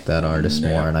going to like that artist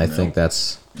more. And I yeah. think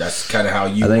that's Kind of how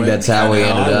you I think went, that's how we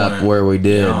kinda ended I up went. where we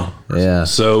did. Yeah. Yeah.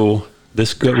 So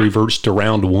this reverts to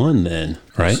round 1 then,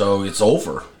 right? So it's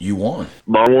over. You won.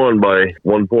 I won by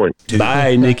 1 point.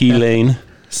 Bye, Niki Lane.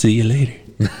 See you later.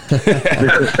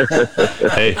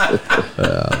 Hey,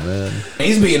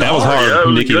 He's being that was hard. hard, that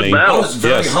was a Niki good Lane. I battle. was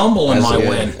very Yes. humble in my That's a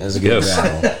win. good, that's a good Yes.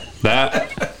 battle. That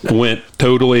went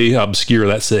totally obscure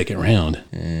that second round.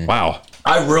 Wow.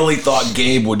 I really thought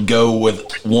Gabe would go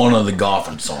with one of the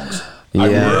Gothard songs. Yeah. I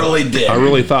really did. I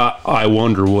really thought I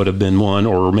Wonder would have been one,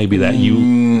 or maybe that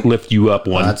You Lift You Up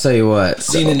one. I'll tell you what.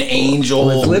 Seen an Angel.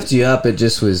 With Lift You Up, it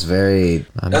just was very...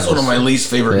 That's one of my least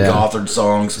favorite Yeah. Gothard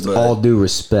songs. But All due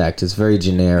respect. It's very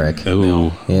generic.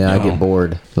 Oh, Yeah, I get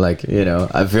bored. Like, you know,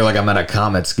 I feel like I'm at a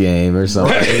Comets game or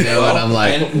something, you know, and I'm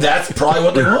like... and that's probably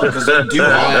what they want because they do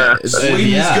hockey. Sweden's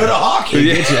Yeah. good at hockey.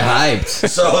 Get you hyped.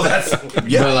 So that's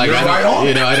yeah. But like, you're I right don't, on.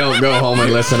 you know, I don't go home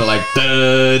and listen to like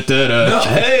da da da. No.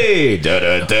 Hey, da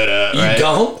da da da. You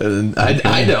don't?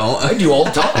 I don't. I do all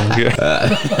the time.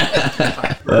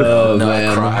 Oh No,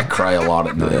 man. I cry a lot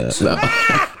at night. So.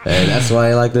 Hey, that's why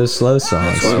I like those slow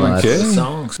songs. So okay.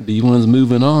 Songs. B1's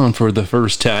moving on for the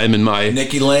first time in my...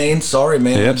 Niki Lane, sorry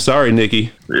man. Yep, sorry,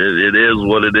 Nikki. It is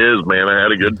what it is, man. I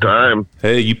had a good time.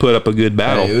 Hey, you put up a good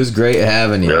battle. Hey, it was great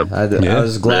having you. Yep. I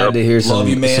was glad to hear some, Love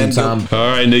you, man. some Tom.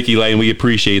 All right, Nikki Lane, we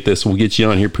appreciate this. We'll get you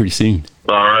on here pretty soon.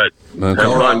 All right. Okay.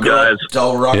 Have fun, guys.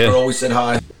 Tell Rock Yeah. Girl we said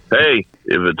hi. Hey,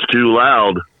 if it's too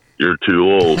loud, you're too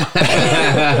old.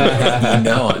 You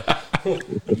know it.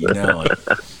 You know it.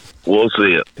 We'll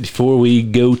see it. Before we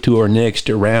go to our next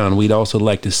round, we'd also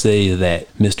like to say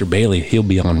that Mr. Bailey, he'll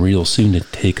be on real soon to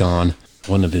take on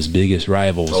one of his biggest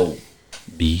rivals, Oh,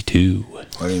 B2.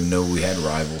 I didn't even know we had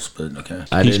rivals, but okay.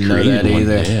 I He's didn't know that created one,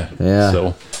 either. Yeah. Yeah.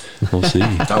 So we'll see.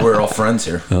 Thought we were all friends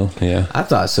here. Well, yeah. I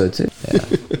thought so too. Yeah.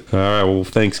 All right. Well,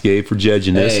 thanks, Gabe, for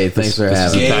judging this. Hey, thanks for This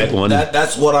is having a me. tight one.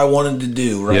 That's what I wanted to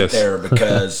do right Yes. there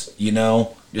because, you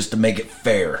know, just to make it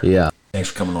fair. Yeah. Thanks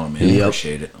for coming on, man. Yep.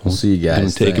 Appreciate it. We'll see you Gonna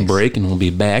guys. take a Thanks. break, and we'll be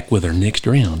back with our next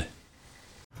round.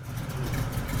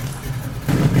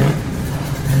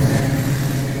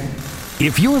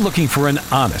 If you're looking for an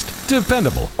honest,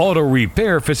 dependable auto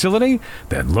repair facility,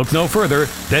 then look no further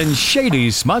than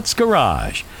Shady's Smuts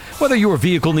Garage. Whether your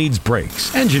vehicle needs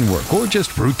brakes, engine work, or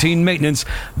just routine maintenance,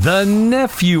 the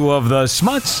nephew of the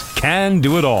Smuts can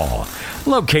do it all.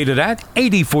 Located at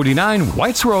 8049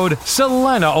 Whites Road,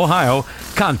 Salina, Ohio,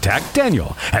 contact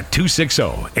Daniel at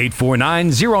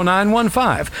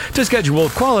 260-849-0915 to schedule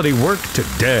quality work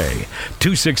today.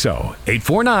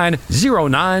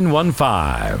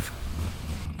 260-849-0915.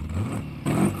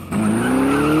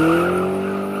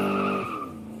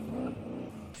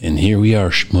 And here we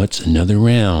are, Schmutz, another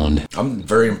round. I'm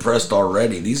very impressed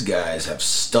already. These guys have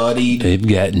studied. They've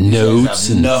got These guys notes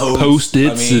have and notes.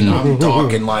 post-its I mean, and I'm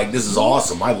talking like this is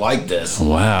awesome. I like this.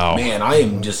 wow. Man, I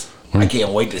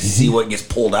can't wait to see what gets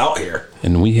pulled out here.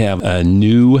 And we have a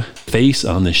new face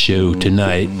on the show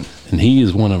tonight, and he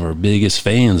is one of our biggest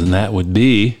fans, and that would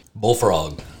be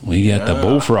Bullfrog. we got the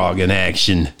bullfrog in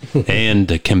action. And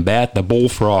to combat the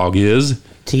bullfrog is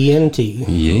TNT.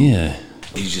 yeah.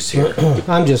 He's just here.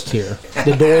 I'm just here.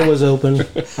 The door was open.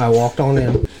 I walked on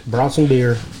in, brought some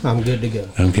beer. I'm good to go.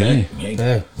 Okay.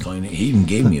 Hey. He even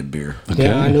gave me a beer.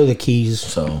 Yeah, I know the keys.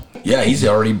 So, yeah, he's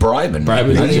already bribing.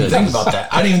 Bribing I didn't even the think about that.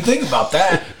 I didn't even think about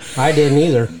that. I didn't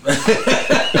either.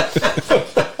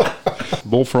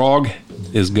 Bullfrog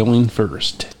is going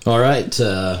first. All right.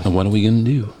 And what are we gonna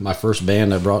do? My first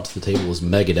band I brought to the table was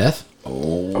Megadeth.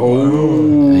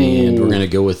 And we're going to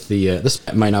go with the, this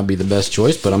might not be the best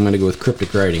choice, but I'm going to go with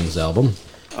Cryptic Writings album.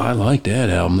 I like that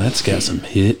album. That's got some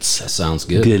hits. That sounds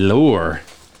good. Galore.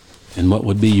 And what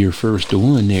would be your first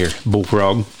one there,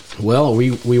 Bullfrog? Well,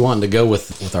 we wanted to go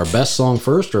with our best song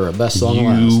first or our best song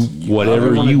last?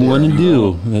 Whatever you want to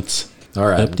do. That's all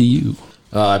right. Up to you.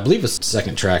 I believe it's the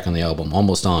second track on the album,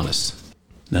 Almost Honest.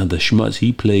 Now, the schmutz,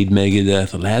 he played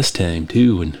Megadeth last time,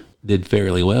 too, and did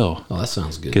fairly well. Oh, that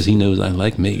sounds good. Because he knows I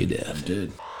like Megadeth. I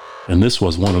did. And this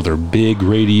was one of their big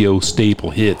radio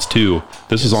staple hits, too.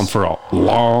 This was on for a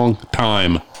long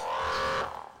time.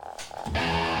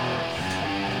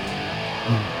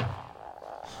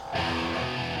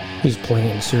 He's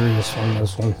playing serious on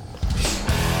this one.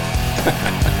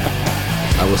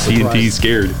 I was surprised. TNT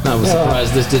scared. I was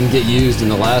surprised this didn't get used in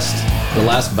the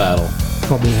last battle.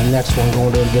 Probably the next one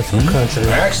going to a different country.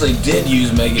 I actually did use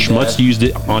Megadeth. Schmutz used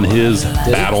it on his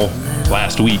battle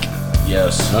last week.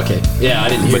 Yes. Okay. Yeah, I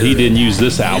didn't hear But he didn't use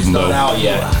this album, It's not though. out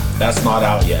yet. That's not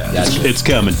out yet. It's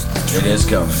coming. It is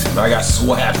coming. I got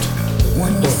swept. To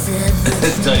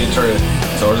tell you the truth.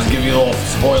 So I'll just give you a little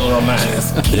spoiler on that.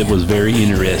 It was very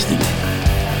interesting.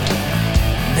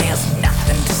 There's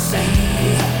nothing to say.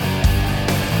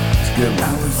 It's good.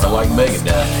 I like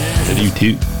Megadeth. I do,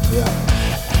 too. Yeah.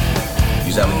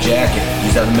 Used to have a jacket.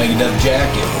 Used to have a Megadeth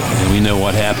jacket. And we know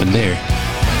what happened there.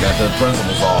 Got to the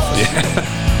principal's office.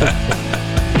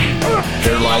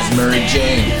 There lies Mary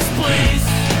Jane.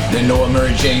 Didn't know what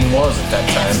Mary Jane was at that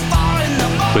time.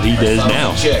 But he does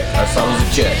now. I thought it was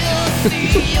a chick.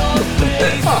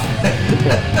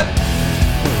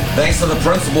 Thanks to the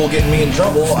principal getting me in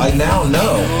trouble, I now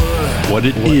know what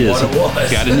it is. What it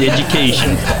was. Got an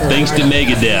education. Thanks to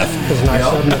Megadeth. It was nice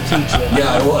of them to teach you.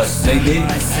 Yeah, it was. They did.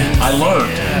 I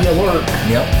learned. You learned.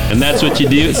 Yep. And that's what you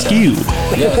do at school.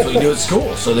 Yeah, that's what you do at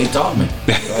school. So they taught me.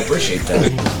 So I appreciate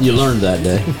that. You learned that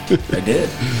day. I did.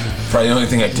 Probably the only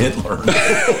thing I did learn.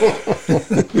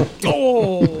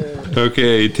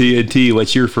 Okay, TNT,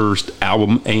 what's your first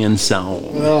album and song?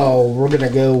 Oh, we're going to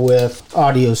go with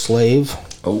Audio Slave.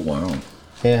 Oh, wow.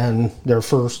 And their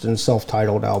first and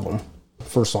self-titled album.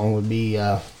 First song would be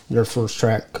their first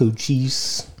track,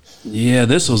 Cochise. Yeah,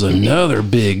 this was another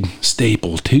big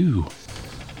staple, too.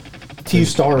 Few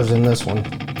stars in this one.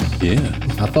 Yeah.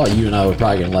 I thought you and I were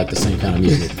probably going to like the same kind of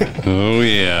music. Oh,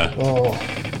 yeah. Oh,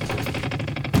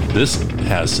 This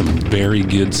has some very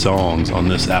good songs on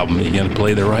this album. You got to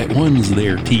play the right ones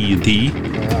there, TNT.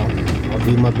 well, I'll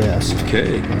do my best.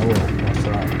 Okay. I will. I'll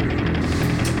try.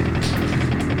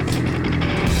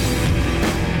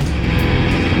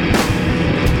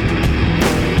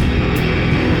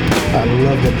 I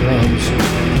love the drums.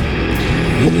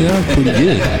 They are pretty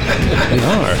good. They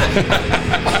are.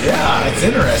 Yeah, it's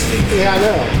interesting. Yeah, I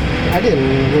know. I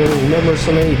didn't really remember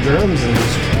so many drums in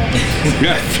this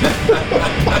track.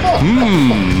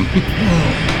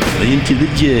 Into the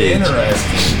judge.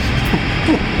 Interesting.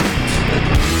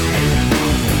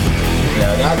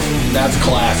 Yeah, that's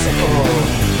classic.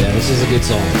 Yeah, this is a good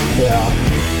song. Yeah.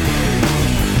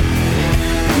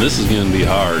 This is going to be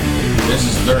hard. This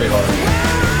is very hard.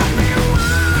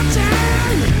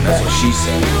 That's what she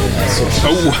said.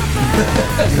 Oh,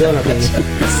 It's gonna be.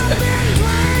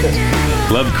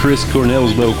 love Chris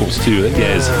Cornell's vocals, too. That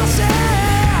guy's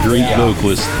great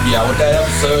vocalist. Yeah, with that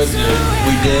episode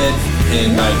we did,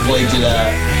 and I played you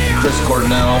that Chris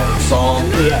Cornell song.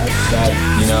 Yeah. That,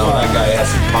 you know, that guy has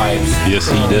some pipes. Yes,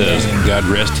 he does. God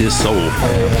rest his soul.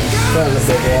 That was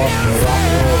a big loss for rock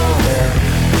and roll out there.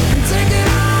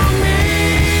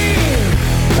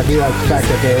 I do like the fact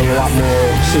that they're a lot more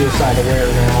suicide aware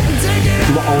now.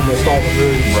 Almost all the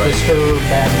groups, Right. Disturbed,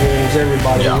 Bad Wolves,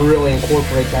 everybody really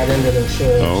incorporate that into their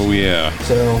shows. Oh, yeah.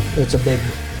 So it's a big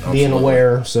being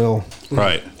aware. So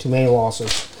Right. too many losses.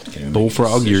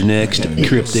 Bullfrog, you're next.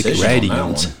 Cryptic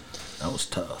Writings. That was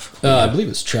tough. I believe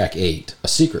it's track 8, A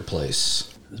Secret Place.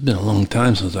 It's been a long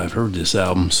time since I've heard this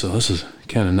album, so this is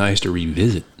kind of nice to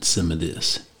revisit some of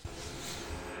this.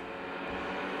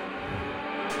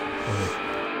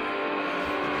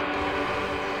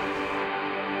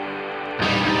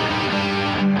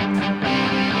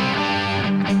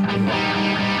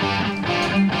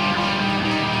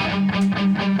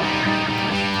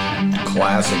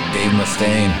 Classic Dave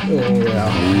Mustaine. Oh yeah.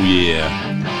 Oh, yeah.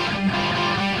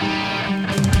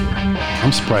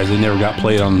 I'm surprised they never got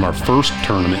played on our first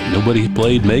tournament. Nobody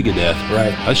played Megadeth.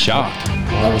 Right. I was shocked.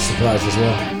 I was surprised as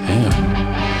well. Yeah.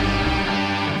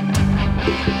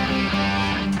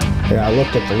 Yeah, I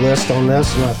looked at the list on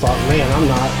this and I thought, man, I'm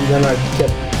not. And then I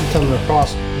kept coming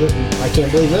across, I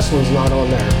can't believe this one's not on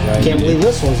there. I can't believe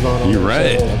this one's not on You're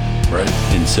there. right. Right.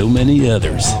 And so many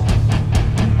others.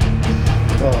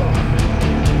 Oh.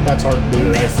 That's hard to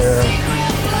do right there.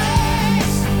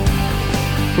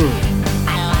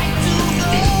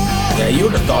 Yeah, you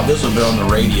would have thought this would have been on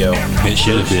the radio. It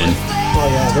should have been. Oh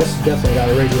yeah, this definitely got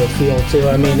a radio feel too.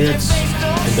 I mean, it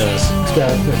does.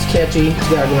 It's catchy. It's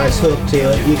got a nice hook to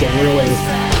it. You can really,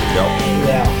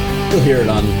 yeah. You'll hear it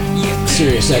on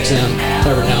Sirius XM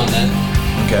every now and then.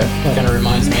 Okay. Kind of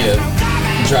reminds me of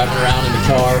driving around in the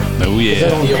car. Oh yeah. Is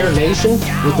it on Hair Nation?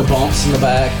 With the bumps in the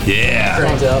back. Yeah.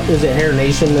 Cranked up. Is it Hair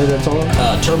Nation that it's on?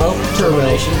 Turbo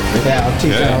Nation. Yeah,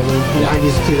 2000,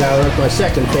 90s to 2000. That's my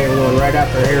second favorite one, right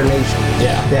after Hair Nation.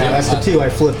 Yeah. Yeah, that's the two I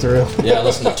flipped through. Yeah, I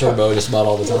listen to Turbo just about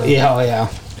all the time. Yeah, oh yeah.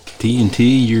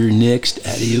 TNT, your next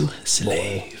audio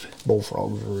slave.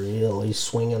 Bullfrog's really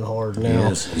swinging hard now.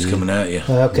 Yes, he's coming at you.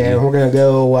 Okay, we're going to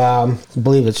go, I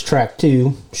believe it's track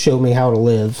 2, Show Me How to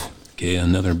Live. Okay,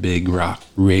 another big rock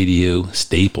radio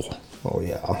staple. Oh,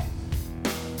 yeah.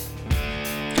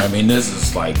 I mean, this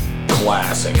is like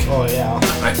classic. Oh, yeah.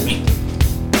 I mean,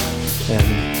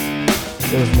 And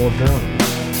there's more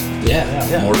drums.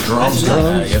 Yeah. more drums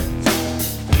coming at you.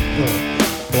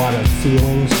 A lot of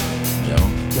feelings. Yeah.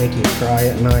 Make you cry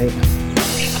at night.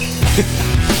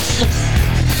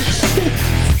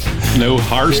 No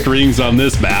heartstrings on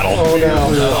this battle. Oh,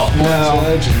 no.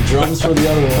 And drums for the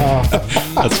other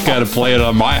one. That's kind of playing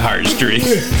on my heartstrings.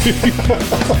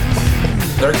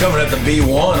 They're coming at the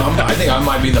B1. I think I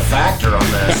might be the factor on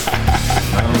this.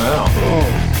 I don't know.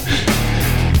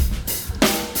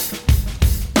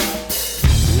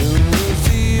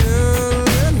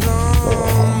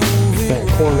 Ben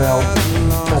Cornell.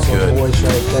 That's a voice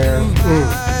right there.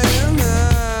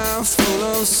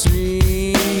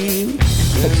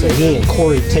 Like I say, he and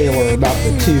Corey Taylor are about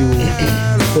the two.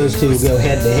 Those two go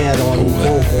head to head on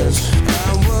vocals.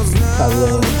 I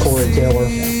love Corey Taylor.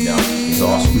 Yeah, he's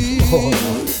awesome.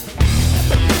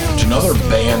 It's another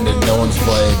band that no one's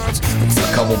played.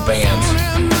 A couple bands.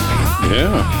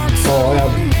 Yeah. Oh,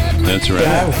 yeah. That's right.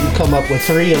 Yeah, I come up with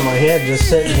 3 in my head just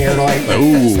sitting here like,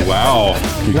 Oh, wow.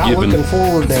 You're not giving looking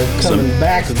forward to coming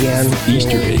back again.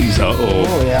 Easter eggs. Uh-oh.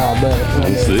 Oh, yeah, but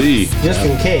Let's see. just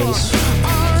in case.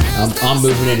 I'm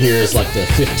moving it here as like the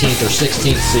 15th or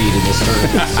 16th seed in this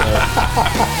tournament.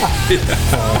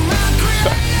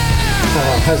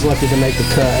 I was lucky to make the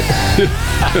cut.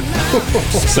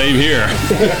 Same here.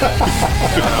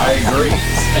 I agree.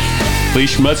 Lee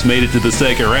Schmutz made it to the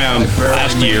second round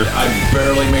last year. I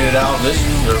barely made it out this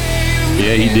year.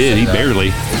 Yeah, he did. He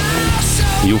barely.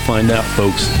 You'll find out,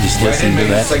 folks. Just I listen didn't to make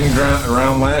the that. second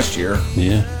round last year.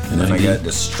 Yeah. And then I got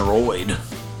destroyed.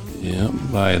 Yeah,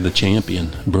 by the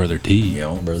champion, Brother T. You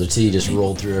know, Brother T just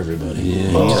rolled through everybody. Yeah.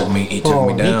 he took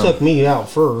me down. He took me out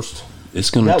first.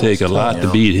 It's going to That take a was lot tough.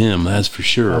 to beat him, that's for I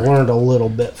sure. learned a little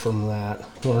bit from that.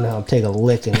 Learned how to take a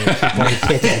licking.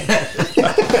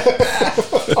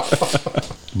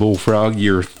 Bullfrog,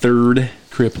 your third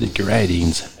cryptic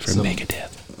writings from So-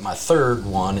 Megadeth. My third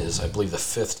one is, I believe, the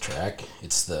 5th track.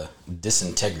 It's the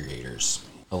Disintegrators.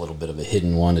 A little bit of a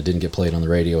hidden one. It didn't get played on the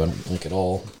radio, I don't think, at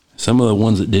all. Some of the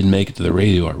ones that didn't make it to the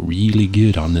radio are really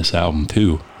good on this album,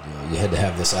 too. You had to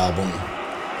have this album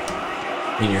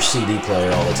in your CD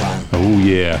player all the time. Oh,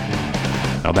 yeah.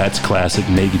 Now that's classic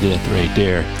Megadeth right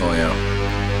there. Oh, yeah.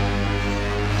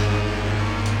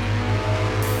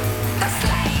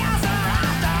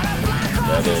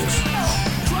 That is.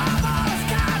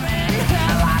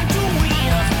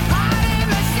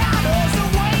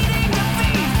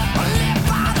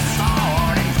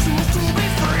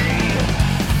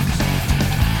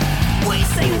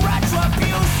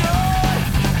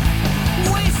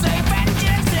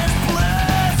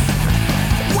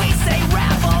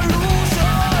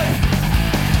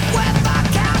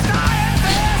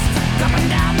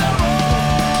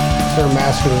 They're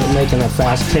masters at making a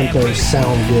fast tempo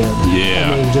sound good. Yeah.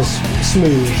 I mean, just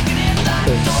smooth.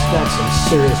 That's some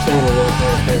serious finger work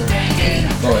right there.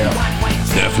 Oh, yeah.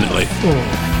 Definitely.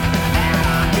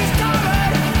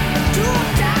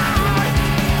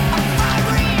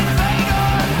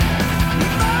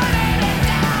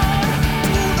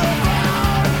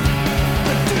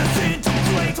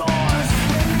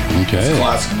 Okay.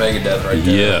 Classic Megadeth right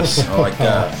there. Yes. I like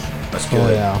that. That's good. Oh,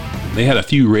 yeah. They had a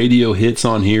few radio hits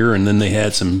on here, and then they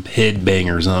had some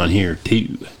headbangers on here,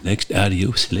 too. Next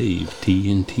audio slave,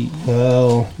 TNT.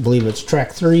 Oh, I believe it's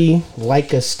track 3,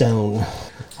 Like a Stone.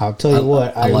 I'll tell you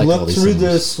what, I like all looked these through songs.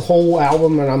 this whole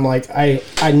album and I'm like, I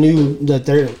knew that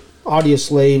they're Audio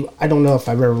Slave. I don't know if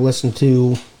I've ever listened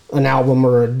to an album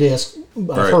or a disc.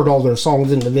 I've heard all their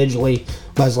songs individually,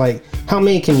 but I was like, how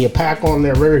many can you pack on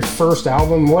their very first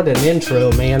album? What an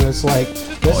intro, man. It's like,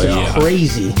 this is yeah.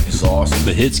 crazy. It's awesome.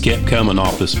 The hits kept coming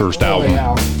off this first Oh, album.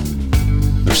 yeah.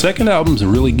 Their second album's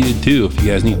really good too. If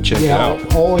you guys need to check it out.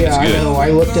 Oh yeah, It's I good. know. I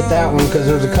looked at that one because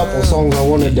there's a couple of songs I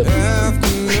wanted to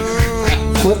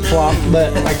flip flop,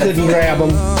 but I couldn't grab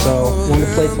them, so I wanted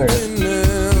to play for it.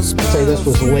 Say this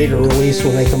was later released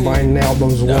when they combined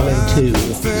albums 1 and 2.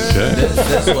 Okay.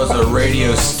 This was a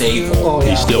radio staple. Oh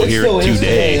yeah, You still hear it is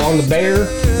today. On the Bear,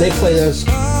 they play this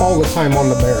all the time on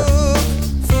the Bear.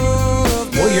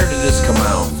 What year did this come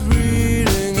out?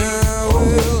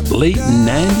 Late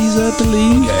 90s, I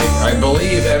believe. Okay, I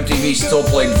believe MTV still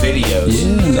played videos.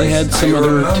 Yeah, and they had some of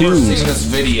their I tunes. remember seeing this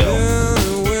video.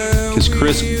 Because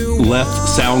Chris left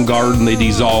Soundgarden, they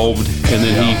dissolved, and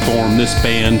then he formed this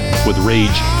band with Rage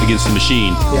Against the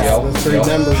Machine. Yeah, the three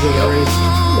members of the race.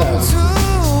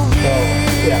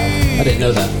 Yeah. I didn't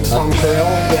know that. Tom Carell.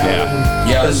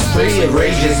 Yeah, this is basically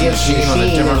Rage Against the Machine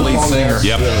with a different lead singer.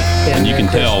 Yep. And you can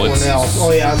tell it's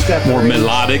Oh yeah, it's got more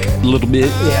melodic a little bit.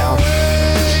 Yeah.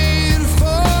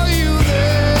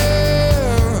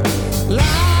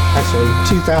 Actually,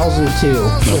 2002.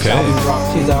 This Okay. album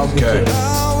dropped 2002. Okay.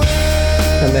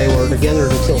 And they were together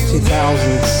until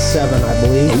 2007, I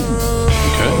believe.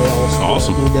 Okay. They all split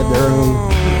Awesome. and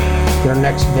did their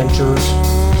next ventures.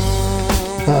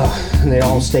 And they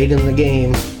all stayed in the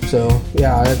game. So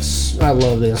yeah, I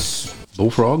love this.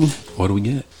 Bullfrog, what do we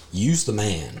get? Use the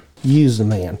man. Use the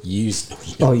man.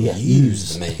 Oh yeah,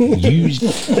 Use the man. Use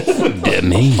the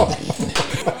man.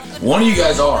 One of you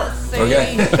guys are,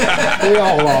 okay? We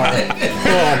all are.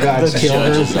 We're all God's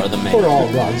children. judges are the man. We're all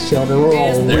God's children. We're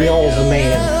all the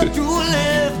man.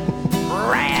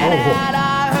 Oh,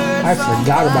 I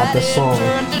forgot about this song.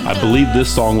 I believe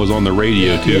this song was on the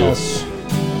radio too. Yes.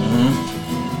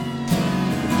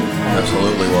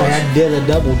 Absolutely was. I did a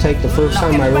double take the first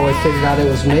time I really figured out it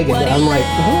was Megadeth. I'm like,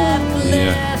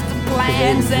 Yeah.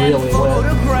 they really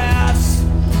went.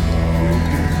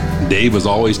 Dave was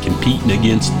always competing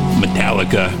against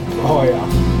Metallica. Oh yeah.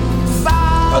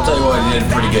 I'll tell you what, he did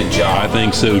a pretty good I job.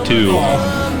 think so too.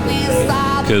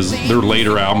 Because their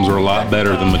later albums are a lot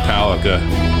better than Metallica.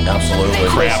 Absolutely.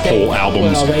 Crap hole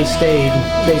albums. Well, they stayed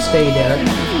at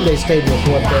it. They stayed with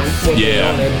what they Yeah.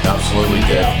 wanted. Absolutely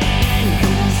did.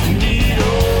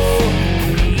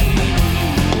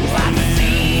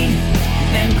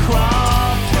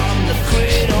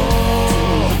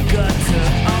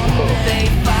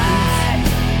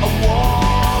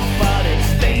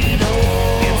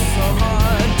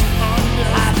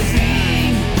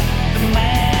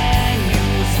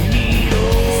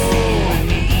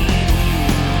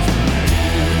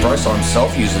 Bryce saw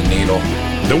himself use a needle.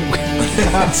 Nope.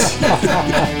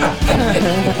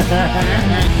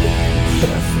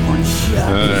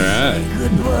 Alright.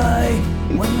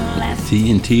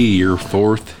 TNT, your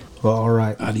fourth All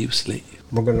right. audio slave.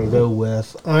 We're gonna go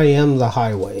with "I Am the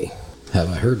Highway." Have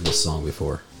I heard this song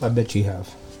before? I bet you have.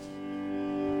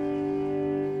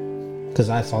 Because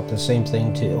I thought the same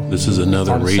thing too. This is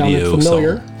another Thought it sounded radio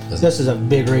familiar. song. This is a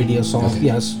big radio song.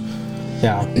 Yes.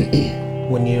 Yeah.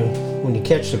 when you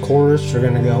catch the chorus, you're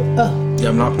gonna go, oh. Yeah,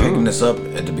 I'm not picking this up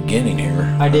at the beginning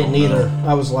here. I didn't either.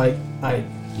 I was like,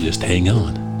 Just hang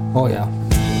on. oh yeah.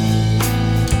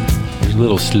 There's a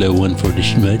little slow one for the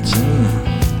schmutz.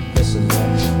 This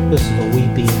is a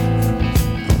weepy.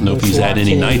 I don't know if he's had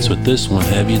any nights with this one,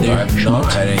 have you there? I've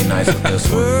not had any nights with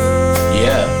this one.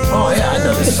 Yeah. Oh yeah, I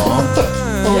know this song.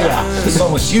 Oh yeah. This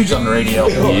song was huge on the radio.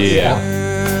 Yeah.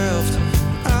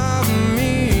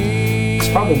 It's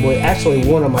probably actually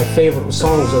one of my favorite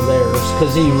songs of theirs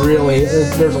because he really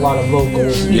there's a lot of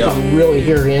vocals. You can really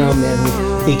hear him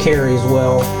and he carries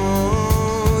well.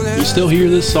 You still hear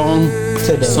this song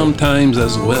Today. sometimes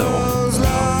as well.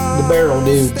 The Barrel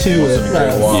do too.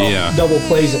 Yeah. Double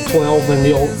plays at 12 and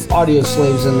the old Audio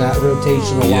Slaves in that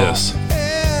rotation a lot. Yes.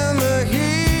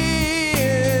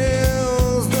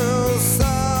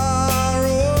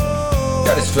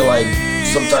 I just feel like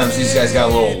sometimes these guys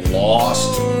got a little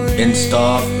lost in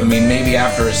stuff. I mean, maybe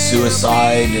after his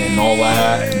suicide and all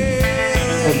that.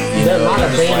 And, They're know, not a they're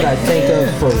just band like- I think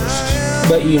of first,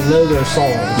 but you know their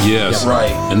songs. Yes. Yeah,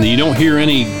 right. And you don't hear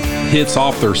any hits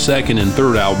off their second and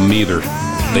third album either.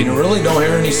 They You really don't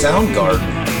hear any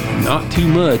Soundgarden. not too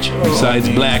much besides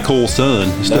Black Hole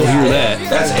Sun. You still hear that.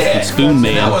 That's it. And Spoon And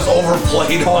Man. that was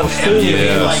overplayed on Spoon MTV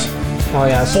Man. like Oh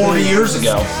yeah, 40 years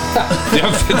ago.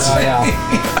 Oh yeah.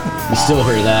 You still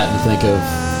hear that and think of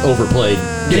overplayed.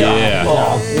 Yeah.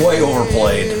 Oh, way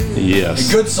overplayed. Yes.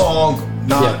 A good song,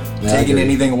 not Yeah, I taking agree.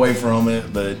 anything away from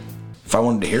it, but if I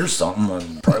wanted to hear something,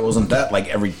 I probably wasn't that like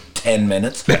every 10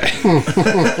 minutes.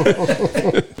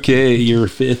 Okay, your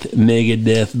fifth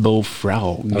Megadeth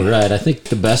Bullfrog. All right, I think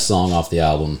the best song off the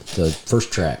album, the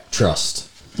first track, Trust.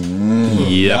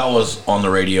 Yeah, That was on the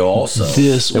radio also.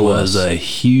 this was a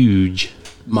huge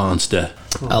monster.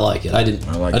 I like it. I didn't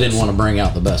this. want to bring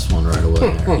out the best one right away.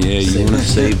 There. Yeah, you want to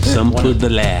save some for the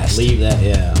last. Leave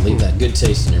that good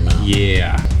taste in your mouth.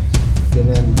 Yeah. Can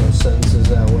end those sentences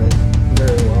that way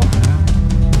very well.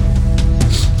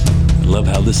 I love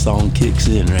how this song kicks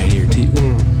in right here too.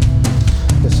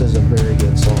 This is a very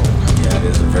good song. Yeah, it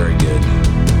is a very good.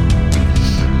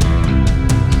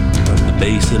 Put the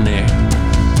bass in there.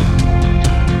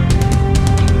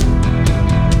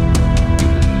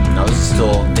 Now this is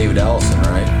still David Ellison,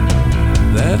 right?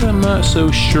 That I'm not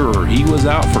so sure. He was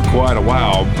out for quite a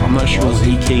while. I'm not sure when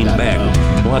he came back.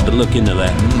 We'll have to look into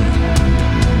that.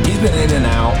 He's been in and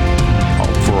out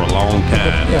for a long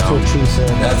time. That's what she said.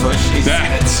 That's what she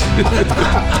said.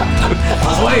 I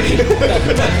was waiting.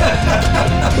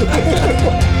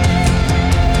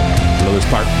 Lewis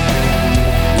Park.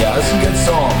 Yeah, this is a good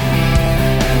song.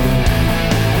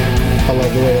 I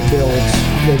love the way it builds.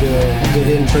 They do a good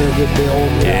intro, good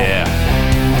build. Yeah.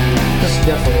 This is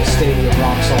definitely a stadium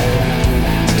rock song.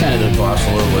 It's kind of the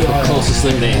closest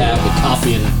thing they have to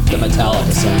copying the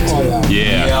Metallica sounds. Oh,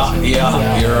 yeah.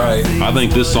 Yeah, you're right. I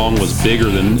think this song was bigger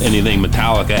than anything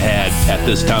Metallica had at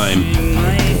this time.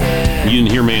 You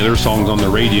didn't hear many of their songs on the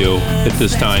radio at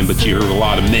this time, but you heard a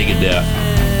lot of Megadeth.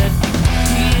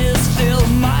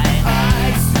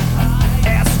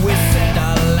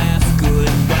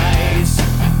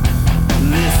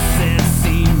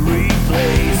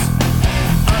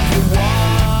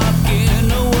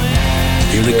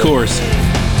 Hear the chorus.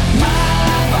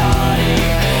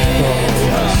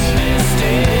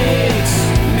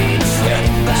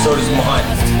 So does mine.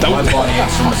 My body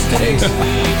aches for mistakes.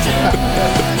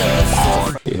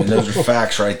 And those are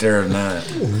facts right there in that.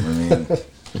 I mean,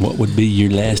 What would be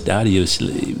your last audio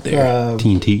slave there,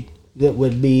 TNT? It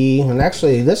would be, and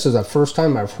actually this is the first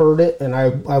time I've heard it, and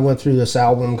I went through this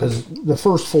album because the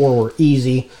first four were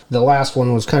easy. The last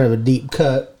one was kind of a deep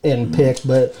cut and pick,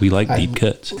 but We like deep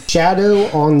cuts. Shadow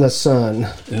on the Sun.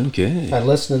 Okay. I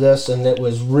listened to this and it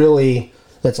was really,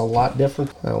 it's a lot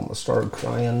different. I almost started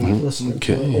crying listening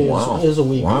to it. It was a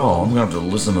week. Wow, I'm going to have to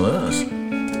listen to this.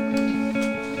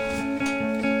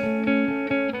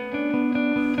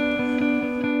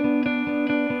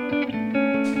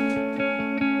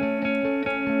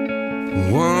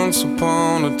 Once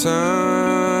upon a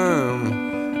time,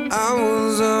 I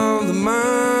was of the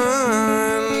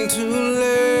mind to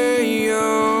lay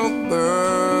your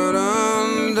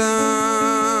burden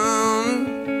down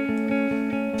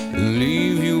and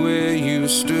leave you where you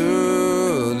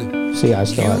stood. See, I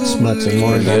still had smuts and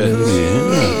more.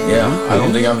 Yeah, I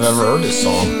don't think I've ever heard this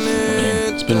song.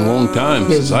 It's been a long time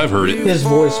since I've heard it. His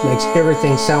voice makes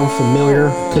everything sound familiar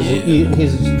because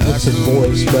it's his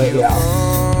voice, but yeah.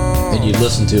 And you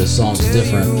listen to his songs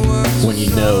different when you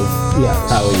know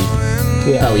how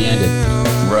he ended.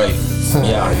 Right.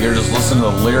 Yeah, you're just listening to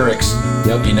the lyrics,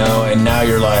 you know, and now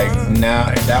you're like,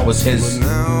 now that was his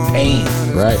pain.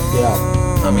 Right. Yeah.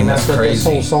 I mean, that's what crazy. this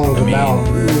whole song's about.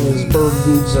 His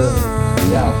burdens of,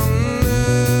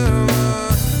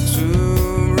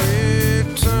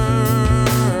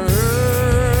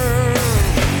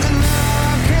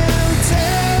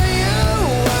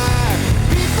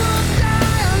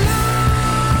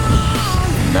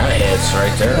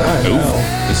 right there.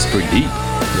 Ooh, this is pretty deep.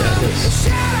 Yeah, it is.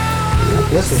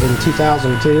 This was in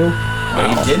 2002.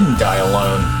 But he didn't die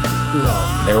alone.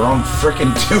 No. They were on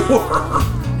freaking tour.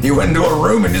 He went into a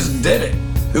room and just did it.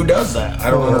 Who does that?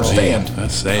 I don't understand.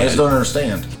 That's sad. I just don't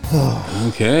understand.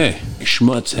 Okay.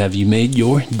 Schmutz, have you made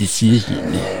your decision?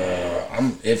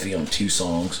 I'm iffy on two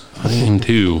songs. I am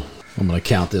too. I'm gonna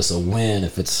count this a win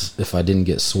if I didn't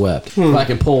get swept. If I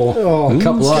can pull a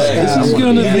couple of This is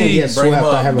gonna be get swept.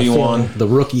 I have a feeling. the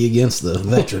rookie against the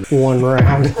veteran. One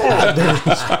round.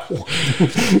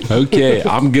 Okay,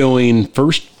 I'm going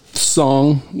first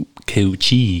song,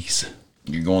 Cochise.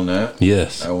 You going that?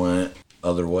 Yes. I went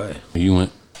other way. You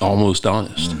went Almost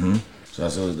Honest. Mm-hmm.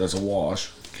 So that's a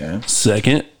wash. Okay.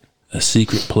 Second, A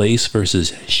Secret Place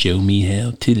versus Show Me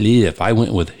How to Live. I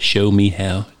went with Show Me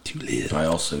How to Live. I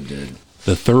also did.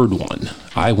 The third one,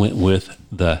 I went with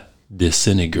The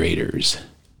Disintegrators.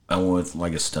 I went with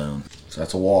Like a Stone. So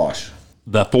that's a wash.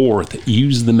 The fourth,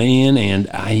 Use the Man and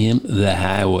I Am the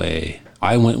Highway.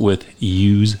 I went with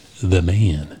Use the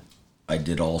Man. I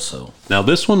did also. Now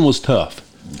this one was tough.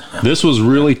 This was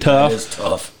really tough. It is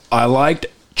tough. I liked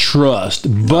Trust,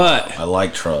 but I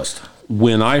like Trust.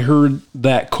 when I heard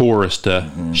that chorus to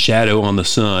Shadow on the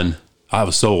Sun, I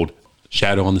was sold.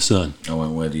 Shadow on the Sun. I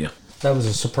went with you. That was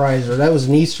a surprise, or that was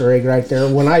an Easter egg right there.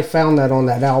 When I found that on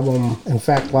that album, in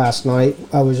fact, last night,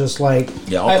 I was just like,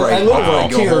 Yeah, I I'll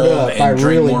go teared home up. and I drink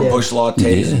really more did. Busch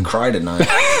Lattes and cry tonight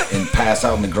and pass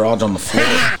out in the garage on the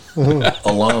floor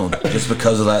alone just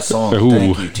because of that song. Ooh.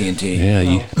 Thank you, TNT. Yeah,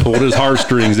 you pulled his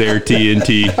heartstrings there,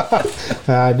 TNT.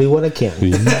 I do what I can.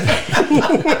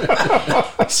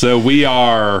 So we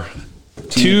are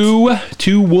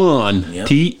 2-1 Yep.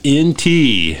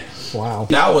 TNT. Wow.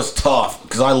 That was tough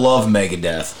because I love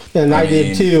Megadeth. And I mean,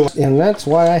 did too. And that's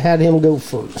why I had him go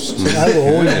first. I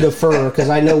will always defer because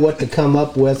I know what to come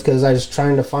up with because I was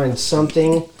trying to find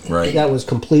something Right. that was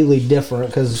completely different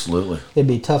because Absolutely. it'd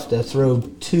be tough to throw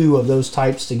two of those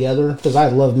types together because I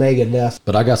love Megadeth.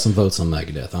 But I got some votes on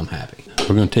Megadeth. I'm happy.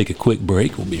 We're going to take a quick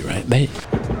break. We'll be right back.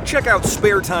 Check out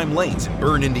Spare Time Lanes in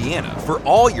Bern, Indiana for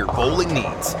all your bowling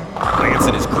needs. Lance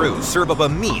and his crew serve up a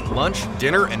mean lunch,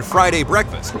 dinner, and Friday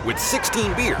breakfast with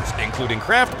 16 beers, including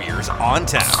craft beers, on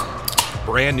tap.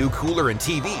 Brand new cooler and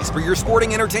TVs for your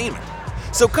sporting entertainment.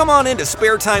 So come on into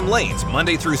Spare Time Lanes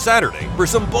Monday through Saturday for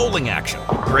some bowling action,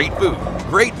 great food,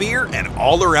 great beer, and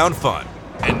all-around fun.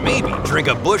 And maybe drink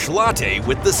a Busch Latte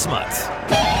with the Smuts.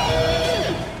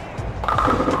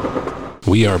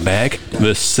 We are back.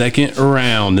 The second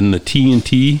round in the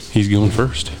TNT. He's going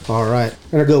first. All right.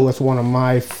 I'm going to go with one of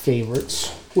my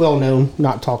favorites. Well known,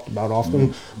 not talked about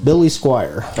often. Billy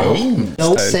Squier.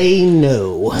 Don't Say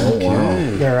No.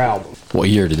 Their album. What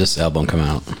year did this album come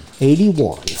out?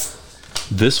 81.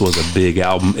 This was a big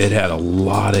album. It had a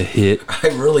lot of hit. I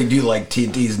really do like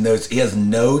TNT's notes. He has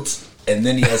notes, and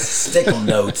then he has stickle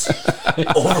notes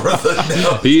over the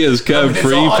notes. He has come it's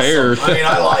free awesome. fair. I mean,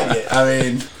 I like it. I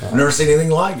mean, I've never seen anything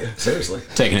like it. Seriously.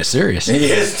 Taking it serious. He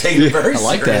is taking it very I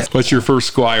like serious. that. What's your first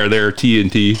Squire there,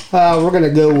 TNT? We're going to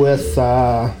go with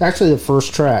actually the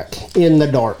first track, In the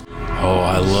Dark. Oh,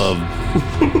 I love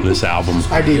this album.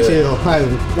 I do too.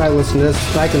 I listen to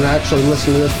this. I can actually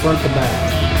listen to this front to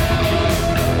back.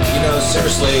 You know,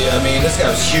 seriously, I mean, this guy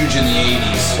was huge in the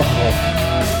 80s.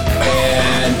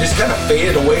 And just kind of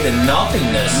faded away to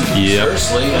nothingness. Yep.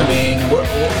 Seriously, I mean,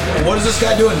 what is this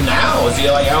guy doing now? Is he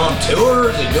like out on tour?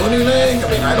 Is he doing anything? I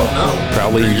mean, I don't know.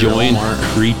 Probably enjoying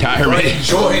Probably retirement.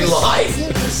 enjoying life.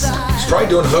 He's probably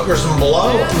doing hookers and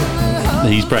below.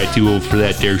 He's probably too old for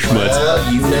that there, Schmutz. Well,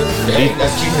 you know, hey,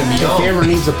 that's keeping him If young. he ever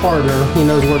needs a partner, he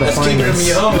knows where to That's find keeping him us.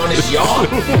 young on his yacht.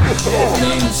 I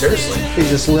mean, seriously. He's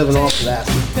just living off of that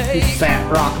fat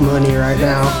rock money right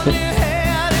now.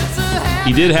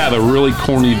 He did have a really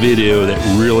corny video that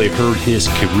really hurt his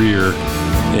career,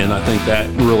 and I think that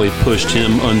really pushed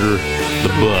him under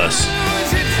the bus.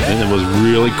 And it was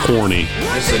really corny.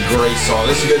 This is a great song.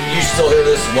 This is good. You still hear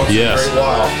this once in a great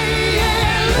while.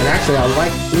 And actually, I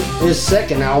like his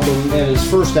second album and his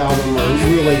first album are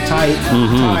really tight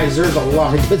ties. There's a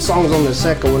lot of good songs on the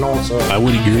second one also. I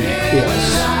would agree.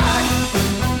 Yes.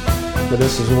 But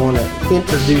this is one that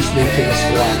introduced me to the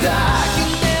Squire.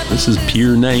 This is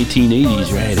pure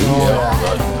 1980s right here.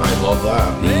 I love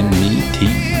that. NET.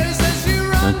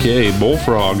 Okay,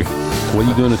 Bullfrog. What are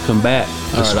you going to come back?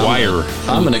 The All right, Squire.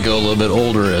 I'm going to go a little bit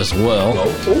older as well.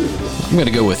 I'm going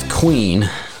to go with Queen.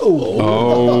 Oh,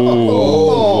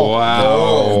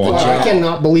 wow. I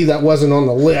cannot believe that wasn't on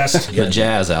the list. The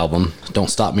jazz album, Don't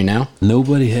Stop Me Now.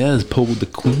 Nobody has pulled the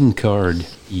Queen card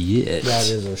yet. That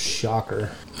is a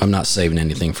shocker. I'm not saving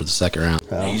anything for the second round.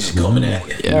 He's coming at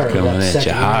you. Yeah, coming that at you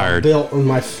second hard. built on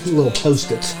my little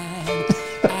Post-its.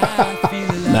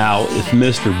 Now, if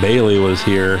Mr. Bailey was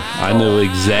here, I know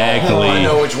exactly Oh, I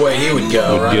know which way he would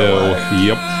go. would right go. away.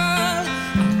 Yep.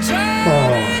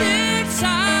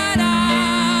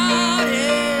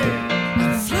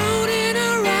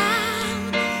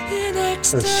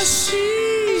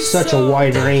 There's such a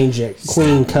wide range that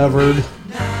Queen covered,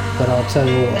 but I'll tell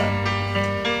you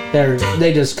what,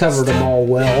 they just covered them all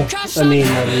well. I mean,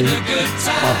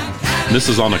 This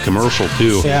is on a commercial,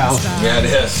 too. yeah. Yeah, it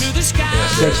is.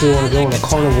 Makes me want to go on a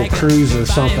Carnival cruise or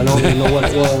something. I don't even know what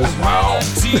it was. Wow.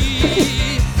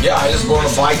 Yeah, I just want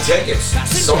to buy tickets.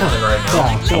 Something right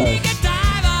now. Yeah,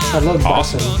 I'd love to buy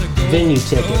some venue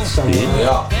tickets somewhere.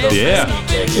 Yeah. those Yeah.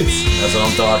 Disney tickets. That's what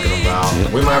I'm talking about. Yeah.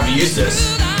 We might have to use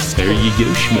this. There you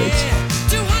go, Schmitz.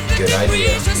 Good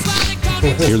idea.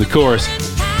 Hear the chorus.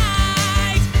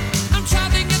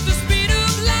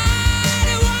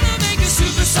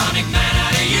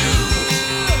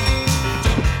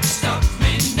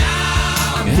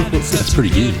 Yeah, that's pretty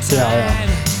good. Yeah.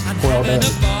 Well done.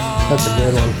 That's a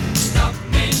good one.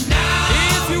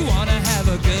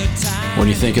 When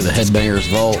you think of the Headbangers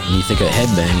Vault and you think of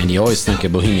headbang, and you always think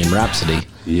of Bohemian Rhapsody.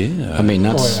 Yeah. I mean,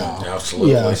 that's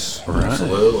Absolutely. Yes.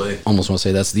 Absolutely. almost want to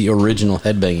say that's the original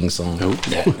headbanging song.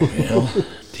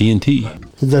 TNT.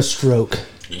 The Stroke.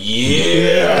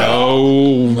 Yeah.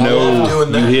 Oh, no. doing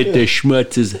You that. hit the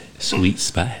schmutz's sweet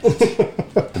spot.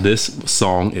 This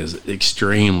song is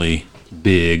extremely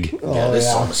big. Yeah, this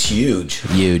song is huge.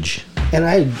 Huge. And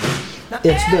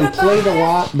it's been played a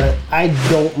lot, but I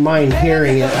don't mind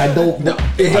hearing it. I don't. No,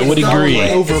 I would agree.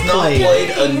 It's not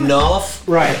played enough.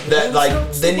 Right. That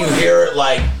like then you hear it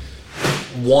like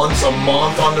once a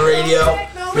month on the radio.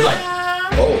 You're like,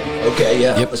 oh, okay,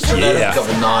 yeah. Yep. Let's turn that up a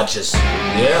couple notches.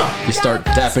 Yeah. You start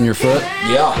tapping your foot.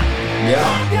 Yeah.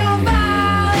 Yeah.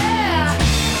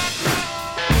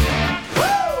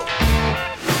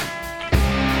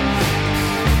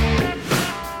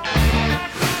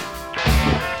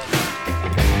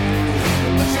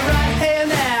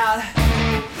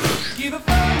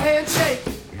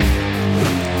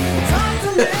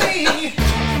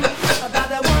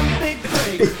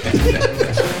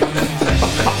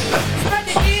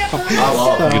 I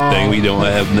love it. Good thing we don't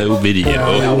have no video.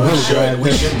 Yeah,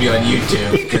 we should be on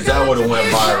YouTube because that would have went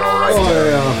viral right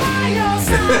there.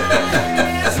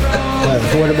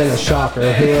 It would have been a shocker.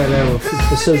 Who had ever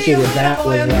associated that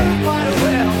with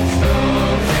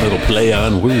Little play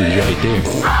on words right there.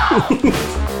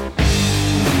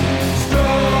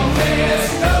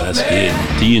 That's good.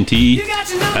 TNT,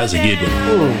 that's a good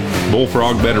one.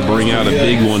 Bullfrog better bring out a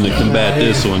big one to combat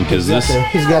this one because this.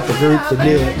 He's got the group to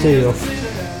do it too.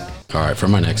 All right, for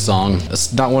my next song,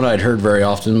 it's not one I'd heard very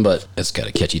often, but it's got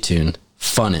a catchy tune.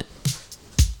 Fun It.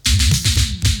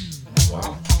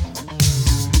 Wow.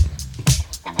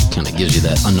 Kind of gives you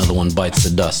that another one bites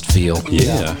the dust feel.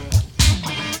 Yeah.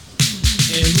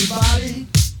 Everybody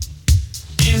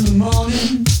in the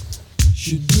morning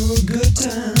should do a good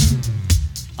time.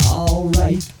 All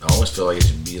right. I almost feel like it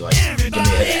should be like give me a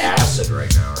hit of acid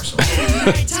right now or something.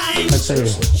 I'd say a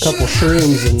couple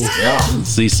shrooms and Yeah.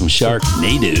 See some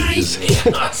Sharknadoes.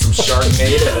 Yeah, some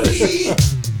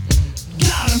Sharknadoes.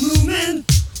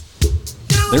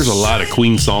 There's a lot of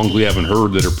Queen songs we haven't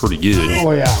heard that are pretty good.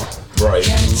 oh yeah, Right.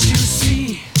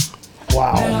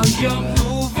 wow.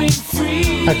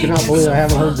 I cannot believe I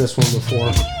haven't heard this one before.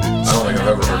 I don't think I've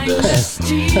ever heard this.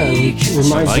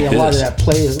 Reminds me a lot of that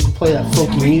play that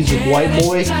funky music, White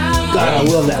Boy. God, I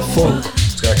love that funk.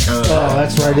 It's got kind of Oh,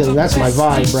 that's right. That's my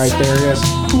vibe right there.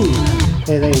 Yes.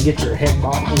 Anything to get your head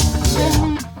bopping.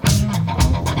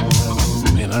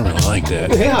 Man, I really like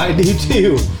that. Yeah, I do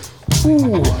too.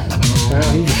 Ooh.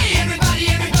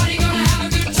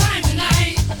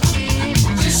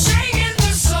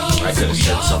 I could have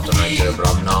said something right there, but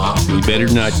I'm not. We better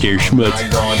not dare schmutz.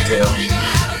 I'm going to.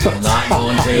 I'm not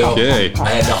going to. Okay. I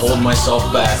had to hold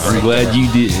myself back. I'm glad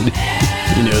you did.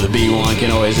 You know, the B1 can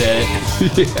always edit.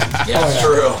 Yeah, it's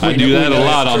true. I do that a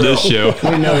lot on this show.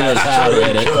 We know That's how to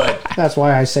edit. Good. That's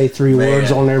why I say three Man,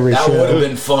 words on every that show. would have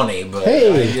been funny, but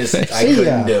Hey, I see ya.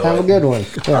 couldn't do Have a it. good one.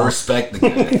 I respect the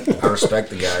guy. I respect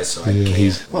the guy, so I can't.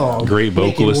 He's a great Make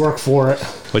him vocalist. work for it.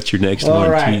 What's your next All one?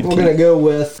 right, TNT? we're gonna go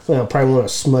with probably one of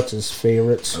Smutz's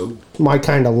favorites. Oh. My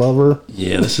Kind of Lover.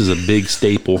 Yeah, this is a big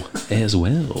staple as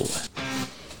well.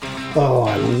 Oh,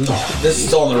 I love This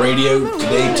is on the radio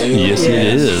today too. Yes, it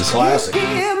It's is. classic.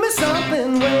 Give me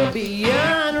something way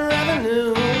beyond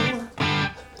revenue.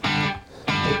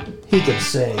 He could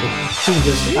sing.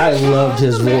 I loved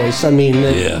his voice. I mean,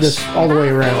 Yes. just all the way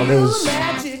around. It was.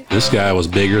 This guy was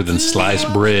bigger than sliced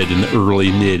bread in the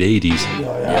early mid '80s.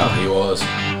 Yeah, he was. He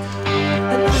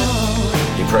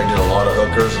probably did a lot of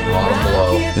hookers and a lot of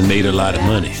blow, and And made a lot of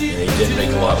money. he did make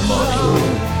a lot of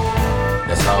money.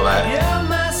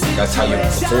 That's how you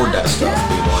afford that stuff,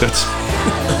 people. That's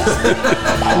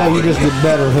No, you just get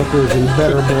better hookers and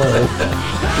better blow.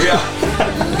 Yeah.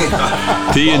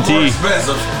 More TNT.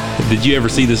 expensive. Did you ever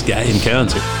see this guy in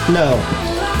concert? No.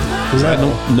 I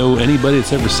don't know anybody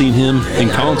that's ever seen him in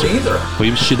I don't concert. either.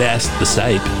 We should ask the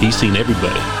Sipe. He's seen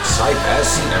everybody. Sipe has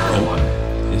seen everyone.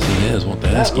 Yes, he has. Want to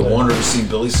ask I him. wonder to see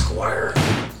Billy Squire.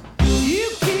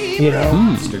 You know,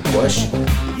 That's a good question.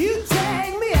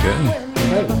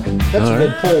 that's a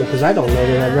good poll because I don't know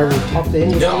that I've ever talked to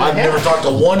anyone. Yeah, I've never talked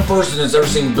to one person that's ever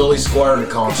seen Billy Squire in a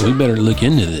We concert. better look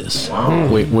into this. Wow.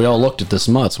 We all looked at the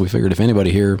Smuts. We figured if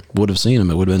anybody here would have seen him,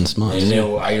 it would have been Smuts. And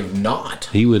no, I have not.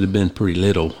 He would have been pretty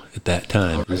little at that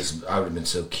time. I would have been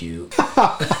so cute.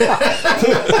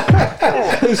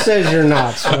 Who says you're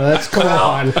not? So let's come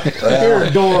on. You're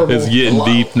adorable. It's getting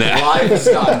deep now. Life has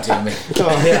gotten to me.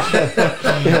 Oh,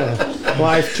 yeah.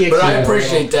 Life kicks But I in.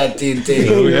 appreciate that, TNT.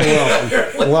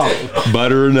 You're welcome.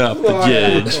 Buttering up the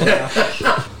judge.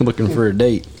 Looking for a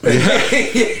date.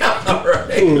 Yeah,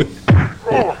 right.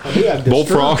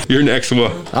 Bullfrog, your next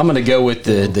one. I'm gonna go with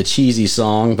the cheesy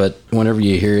song, but whenever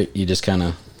you hear it, you just kind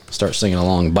of start singing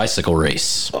along. Bicycle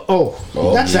Race. Oh,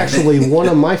 that's actually one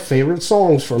of my favorite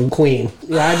songs from Queen.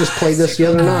 Yeah, I just played this the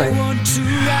other night.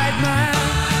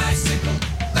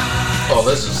 Oh,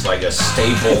 this is like a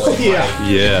staple. Yeah.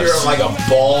 Yes. If you're in like a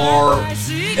bar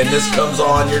and this comes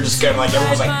on, you're just kind of like,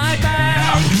 everyone's like,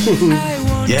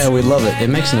 Yeah, we love it. It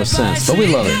makes no sense, but we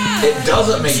love it. it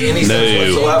doesn't make any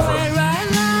sense No. whatsoever.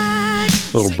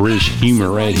 Little British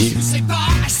humor right here.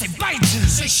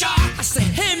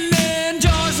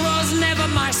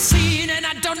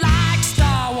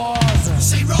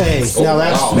 Hey, now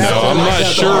that's... No, I'm not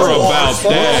sure about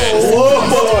that.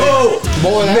 Whoa.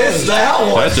 Boy, Missed that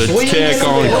one. That's a check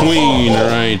on Queen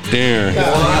right there.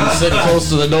 I'm sitting close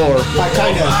to the door. I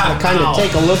kind of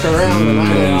take a look around, and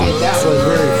I didn't think that was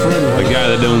very friendly. The guy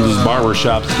that owns his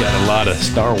barbershop's got a lot of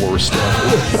Star Wars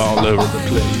stuff all over the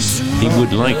place. He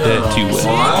wouldn't like that too well.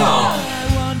 Wow.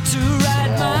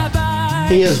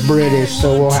 He is British,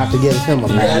 so we'll have to give him a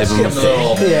pass. That's getting a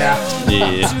little, Yeah.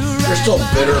 Yeah. you're still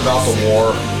bitter about the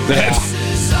war.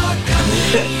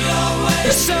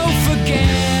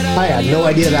 I had no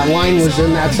idea that line was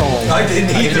in that song. I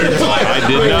didn't either. I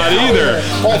did not either.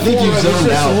 I think You've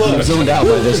zoned out. You've zoned out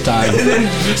by this time. And then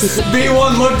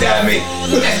B1 looked at me.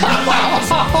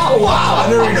 Wow, I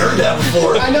never even heard that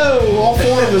before. I know. All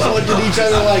four of us looked at each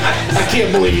other like, I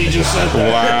can't believe you just said that.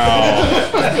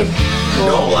 Wow.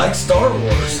 Don't like Star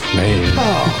Wars. Man.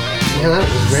 Oh, man, that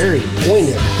was very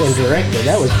pointed and directed.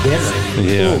 That was bitter.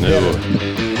 Yeah, I know.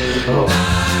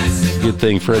 Oh, Good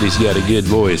thing Freddie's got a good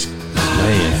voice.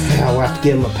 Man. yeah, we'll have to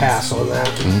give him a pass on that.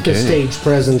 Okay. The stage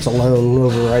presence alone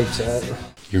overwrites that.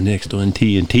 Your next one,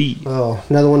 TNT. Oh,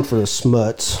 another one for the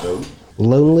Smuts.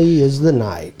 Lonely is the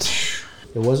Night.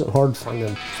 It wasn't hard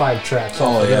finding 5 tracks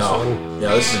off Oh, of this yeah. one. Yeah,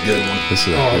 this is a good one. This is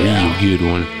a Oh, real yeah. good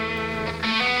one.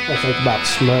 I think about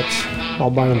Smuts all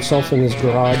by himself in his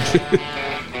garage,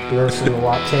 nursing the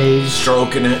lattes,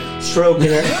 Stroking it. stroking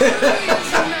it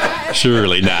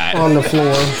Surely not. on the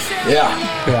floor. Yeah.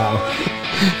 Yeah.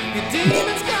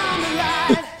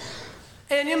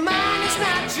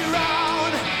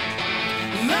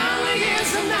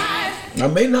 I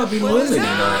may not be lonely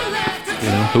tonight.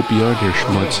 Yeah, hope you are there,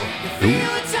 Schmutz.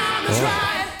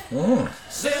 Ooh.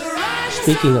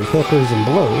 Speaking of hookers and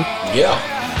blow, Yeah.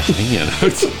 Man.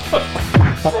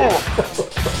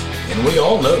 And we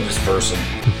all know this person.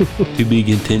 To be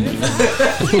continued.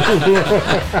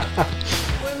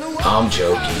 I'm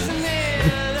joking.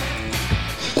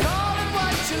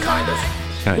 Kind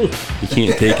of. You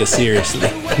can't take us seriously.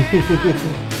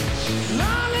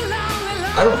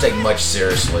 I don't take much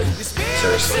seriously.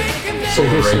 Seriously. It's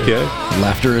overrated. Okay.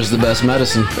 Laughter is the best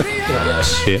medicine.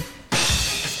 Yes. Yeah.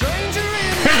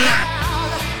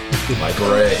 Like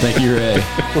Ray. Thank you, Ray.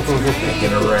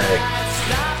 Making a Ray.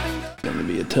 Gonna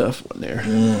be a tough one there.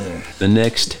 The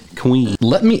next Queen.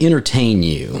 Let me entertain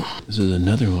you. This is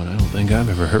another one I don't think I've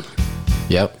ever heard.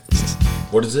 Yep.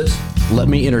 What is this? Let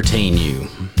me entertain you.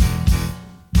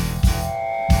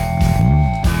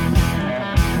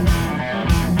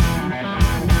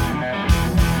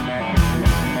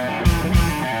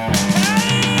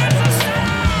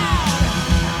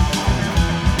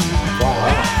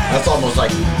 That's almost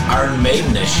like Iron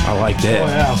Maidenish. I like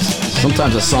that.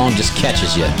 Sometimes a song just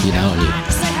catches you, you know, and you,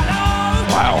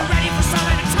 Wow.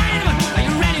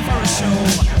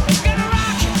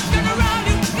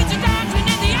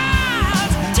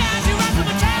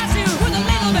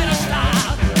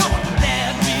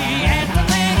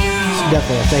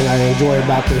 definitely a thing I enjoy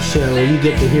about this show. You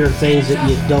get to hear things that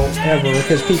you don't ever,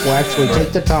 because people actually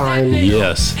take the time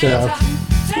Yes. to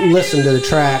listen to the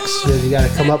tracks, because you got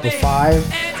to come up with 5,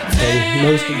 and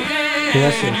most of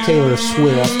that's Taylor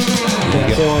Swift.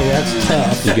 That's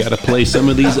tough. You got to play some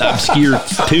of these obscure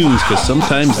tunes because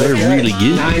sometimes they're really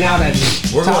good. 9 out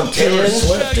of We're top going Taylor 10,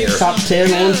 Swift here. top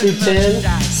 10, 1 through 10.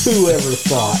 Who ever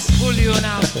thought?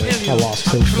 I lost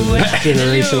hope for this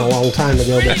generation a long time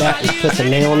ago, but that was put the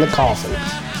nail in the coffin.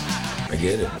 I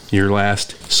get it. Your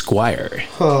last Squire.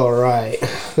 All right,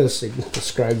 this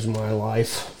describes my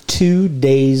life. 2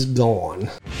 days gone.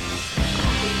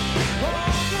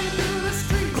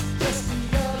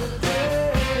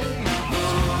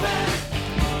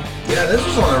 Yeah, this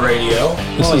was on the radio.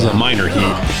 This is a minor hit.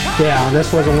 Yeah,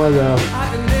 this wasn't one of the.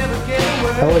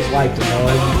 I always liked it though.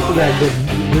 It got a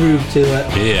good groove to it.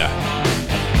 Yeah.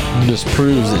 just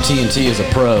proves that TNT is a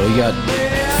pro. You got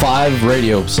 5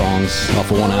 radio songs off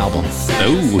of one album.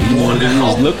 Oh, he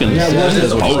was looking. That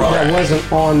wasn't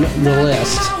on the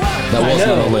list. That wasn't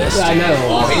on the list. I know.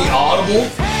 Oh, he audible?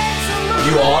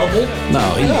 You audible?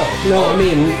 No, I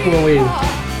mean,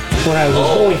 when I was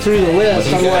going through the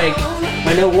list, I'm like,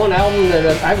 I know one album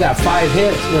that I've got 5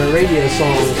 hits for radio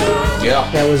songs. Yeah.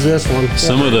 That was this one.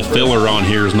 Some of the filler on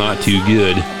here is not too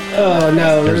good. Oh,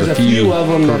 no, there's a few of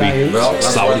them that I... Well,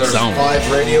 that's why there's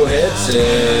 5 radio hits,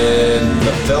 and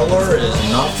the filler is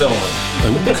not filling.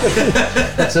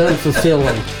 That's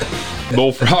unfulfilling.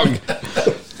 Bullfrog,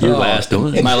 your last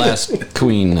one. My last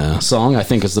Queen song, I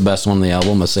think is the best one on the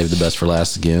album. I saved the best for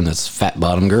last again. That's Fat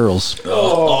Bottom Girls.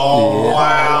 Oh,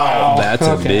 wow. That's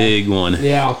a big one.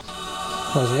 Yeah.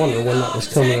 I was wondering when that was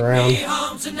coming around.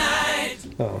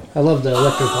 Oh, I love the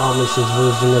Electric Amish's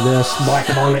version of this, Black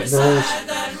Bonnet Girls.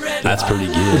 That's pretty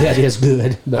good. That is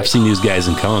good. I've seen these guys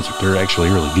in concert. They're actually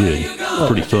really good.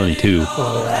 Pretty funny, too.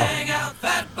 Oh, yeah.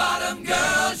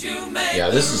 Yeah,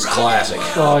 this is classic.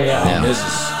 Oh, yeah. This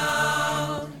is...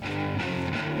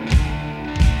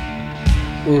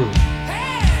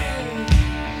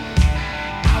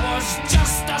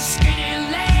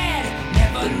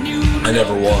 I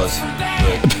never was.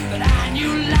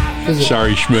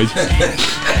 Sorry, Schmidt.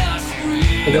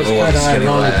 It was kind of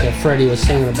ironic that Freddie was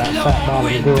singing about fat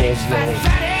bottom girls, though.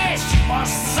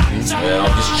 Well,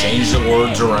 just change the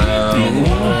words around.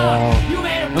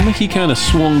 I think he kind of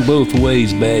swung both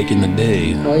ways back in the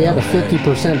day. Well, he had a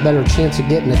 50% better chance of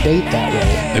getting a date that way.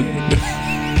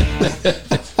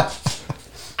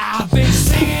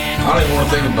 I don't even want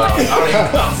to think about it.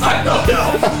 I don't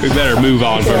know. We better move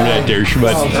on from that there,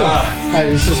 Schmidt.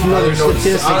 It's just another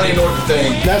statistic. I don't even know what to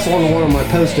think. That's one of my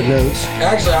post-it notes.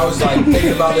 Actually, I was like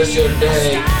thinking about this the other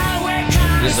day.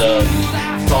 There's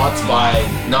thoughts by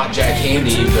not Jack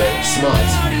Handy, but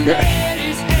Smuts.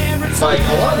 It's like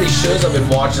a lot of these shows I've been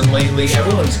watching lately,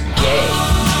 everyone's gay.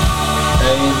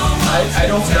 And I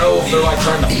don't know if they're like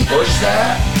trying to push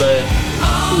that, but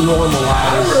normalize.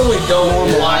 I really don't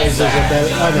Normalize like that.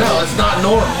 No, it's not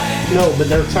normal. No, but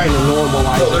they're trying to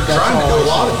normalize. No, they're trying to do a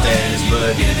lot of things,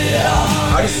 but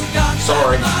I just,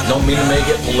 sorry, don't mean to make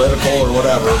it political or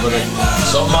whatever, but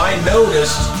something I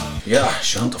noticed. Yeah,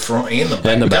 shut the front and the back.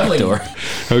 And the back door.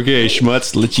 Okay,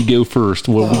 Schmutz, let you go first.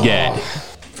 What we got?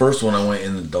 First one I went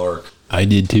In the Dark. I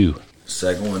did too.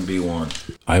 Second one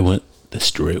B1. I went The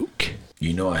Stroke.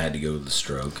 You know I had to go with The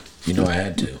Stroke. You know I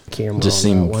had to. Just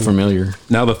seemed familiar.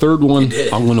 Now the third one,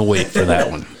 I'm going to wait for that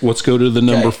one. Let's go to the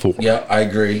number 4. Yeah, I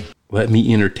agree. Let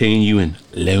Me Entertain You and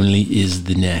Lonely Is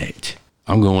the Night.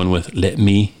 I'm going with Let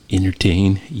Me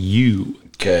Entertain You.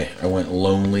 Okay, I went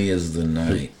Lonely Is the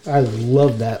Night. I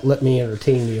love that. Let Me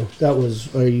Entertain You. That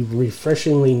was a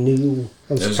refreshingly new.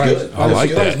 I'm surprised. Good. I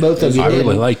like that. Both of you I did.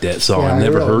 really like that song. Yeah, I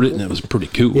never really heard it, and it was pretty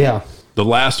cool. Yeah. The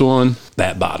last one,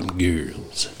 That Bottom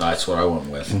Girls. That's what I went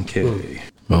with. Okay.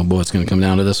 Oh boy, it's going to come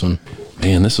down to this one.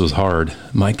 Man, this was hard.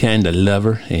 My Kind of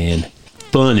Lover and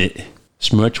Fun It.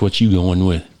 Smuch, what you going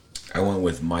with? I went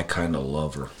with My Kind of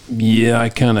Lover. Yeah, I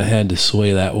kind of had to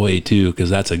sway that way too, because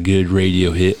that's a good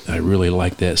radio hit. I really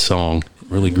like that song. It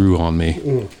really grew on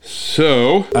me.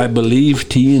 So, I believe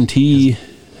TNT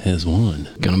has won.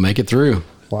 Gonna make it through.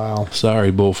 Wow.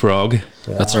 Sorry, Bullfrog.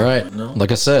 That's all right. No.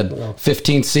 Like I said,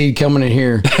 15th seed coming in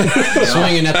here,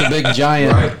 swinging at the big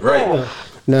giant. Right.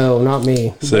 No, not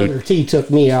me. So- Brother T took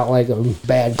me out like a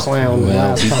bad clown.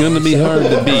 last He's time, going to be so- hard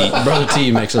to beat. Brother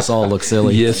T makes us all look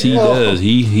silly. Yes, he does.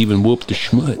 He even whooped the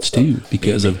Schmutz too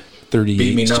because of 38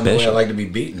 Beat me not the way I special. like to be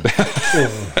beaten. We're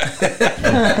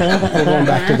going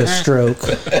back to The Stroke.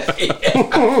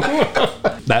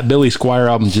 That Billy Squier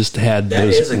album just had That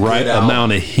is those a good right album.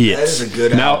 amount of hits. That is a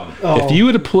good now, album. if you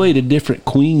would have played a different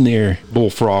Queen there,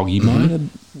 Bullfrog, you might have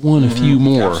won a few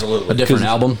more. Absolutely. A different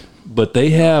album. But they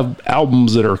have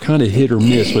albums that are kind of hit or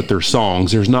miss with their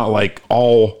songs. There's not like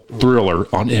all Thriller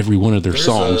on every one of their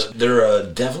songs. They're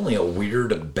definitely a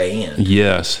weird band.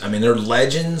 Yes. I mean, they're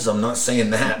legends. I'm not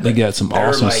saying that. They but got some they're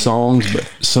awesome like- songs, but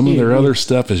some of their other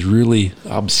stuff is really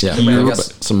obscure. Yeah, they got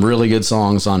but some really good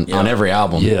songs on every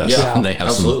album. Yes. Yeah, And they have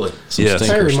absolutely. some Yes. That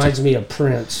stinkers. reminds me of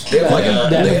Prince. They have like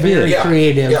That's very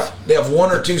creative. Yeah, they have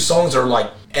 1 or 2 songs that are like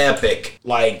epic.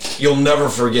 Like you'll never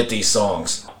forget these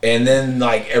songs. And then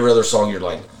like every other song, you're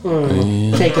like,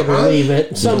 Take it or leave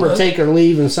it. Some are take or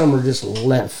leave, and some are just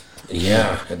left.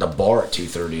 yeah, at the bar at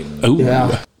 2:30. Oh,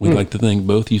 Yeah. we'd like to thank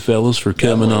both you fellas for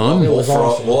coming on. was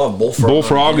awesome. We'll have Bullfrog.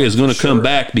 Bullfrog on is going to for come sure.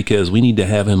 back because we need to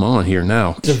have him on here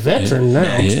now. He's a veteran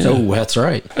now. Yeah. Oh, that's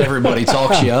right. Everybody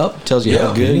talks you up, tells you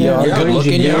how good you are, Yeah, good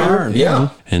looking you yeah. are. Yeah.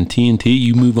 And TNT,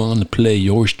 you move on to play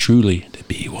yours truly to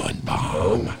B1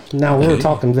 Bomb. Now we're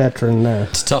talking veteran there.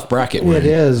 It's a tough bracket. It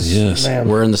is. Yes. Man.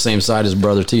 We're in the same side as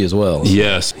Brother T as well.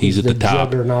 Yes, he's at the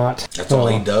top. Juggernaut. That's all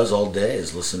he does all day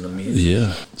is listen to music.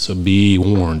 Yeah, so be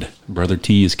warned. Brother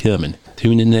T is coming.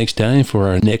 Tune in next time for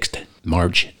our next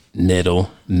March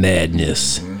Nettle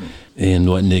Madness. And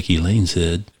what Niki Lane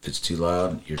said. If it's too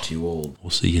loud, you're too old. We'll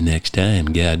see you next time.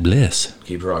 God bless.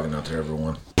 Keep rocking out there,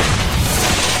 everyone.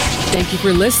 Thank you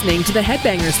for listening to the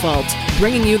Headbangers Vault,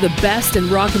 bringing you the best in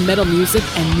rock and metal music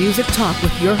and music talk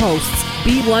with your hosts,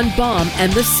 B1 Bomb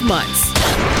and the Smuts.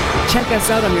 Check us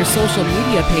out on your social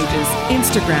media pages,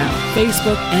 Instagram,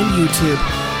 Facebook, and YouTube.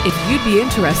 If you'd be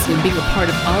interested in being a part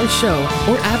of our show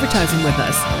or advertising with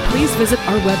us, please visit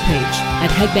our webpage at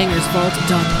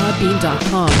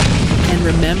headbangersvault.podbean.com. And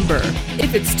remember,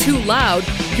 if it's too loud,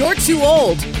 you're too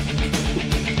old.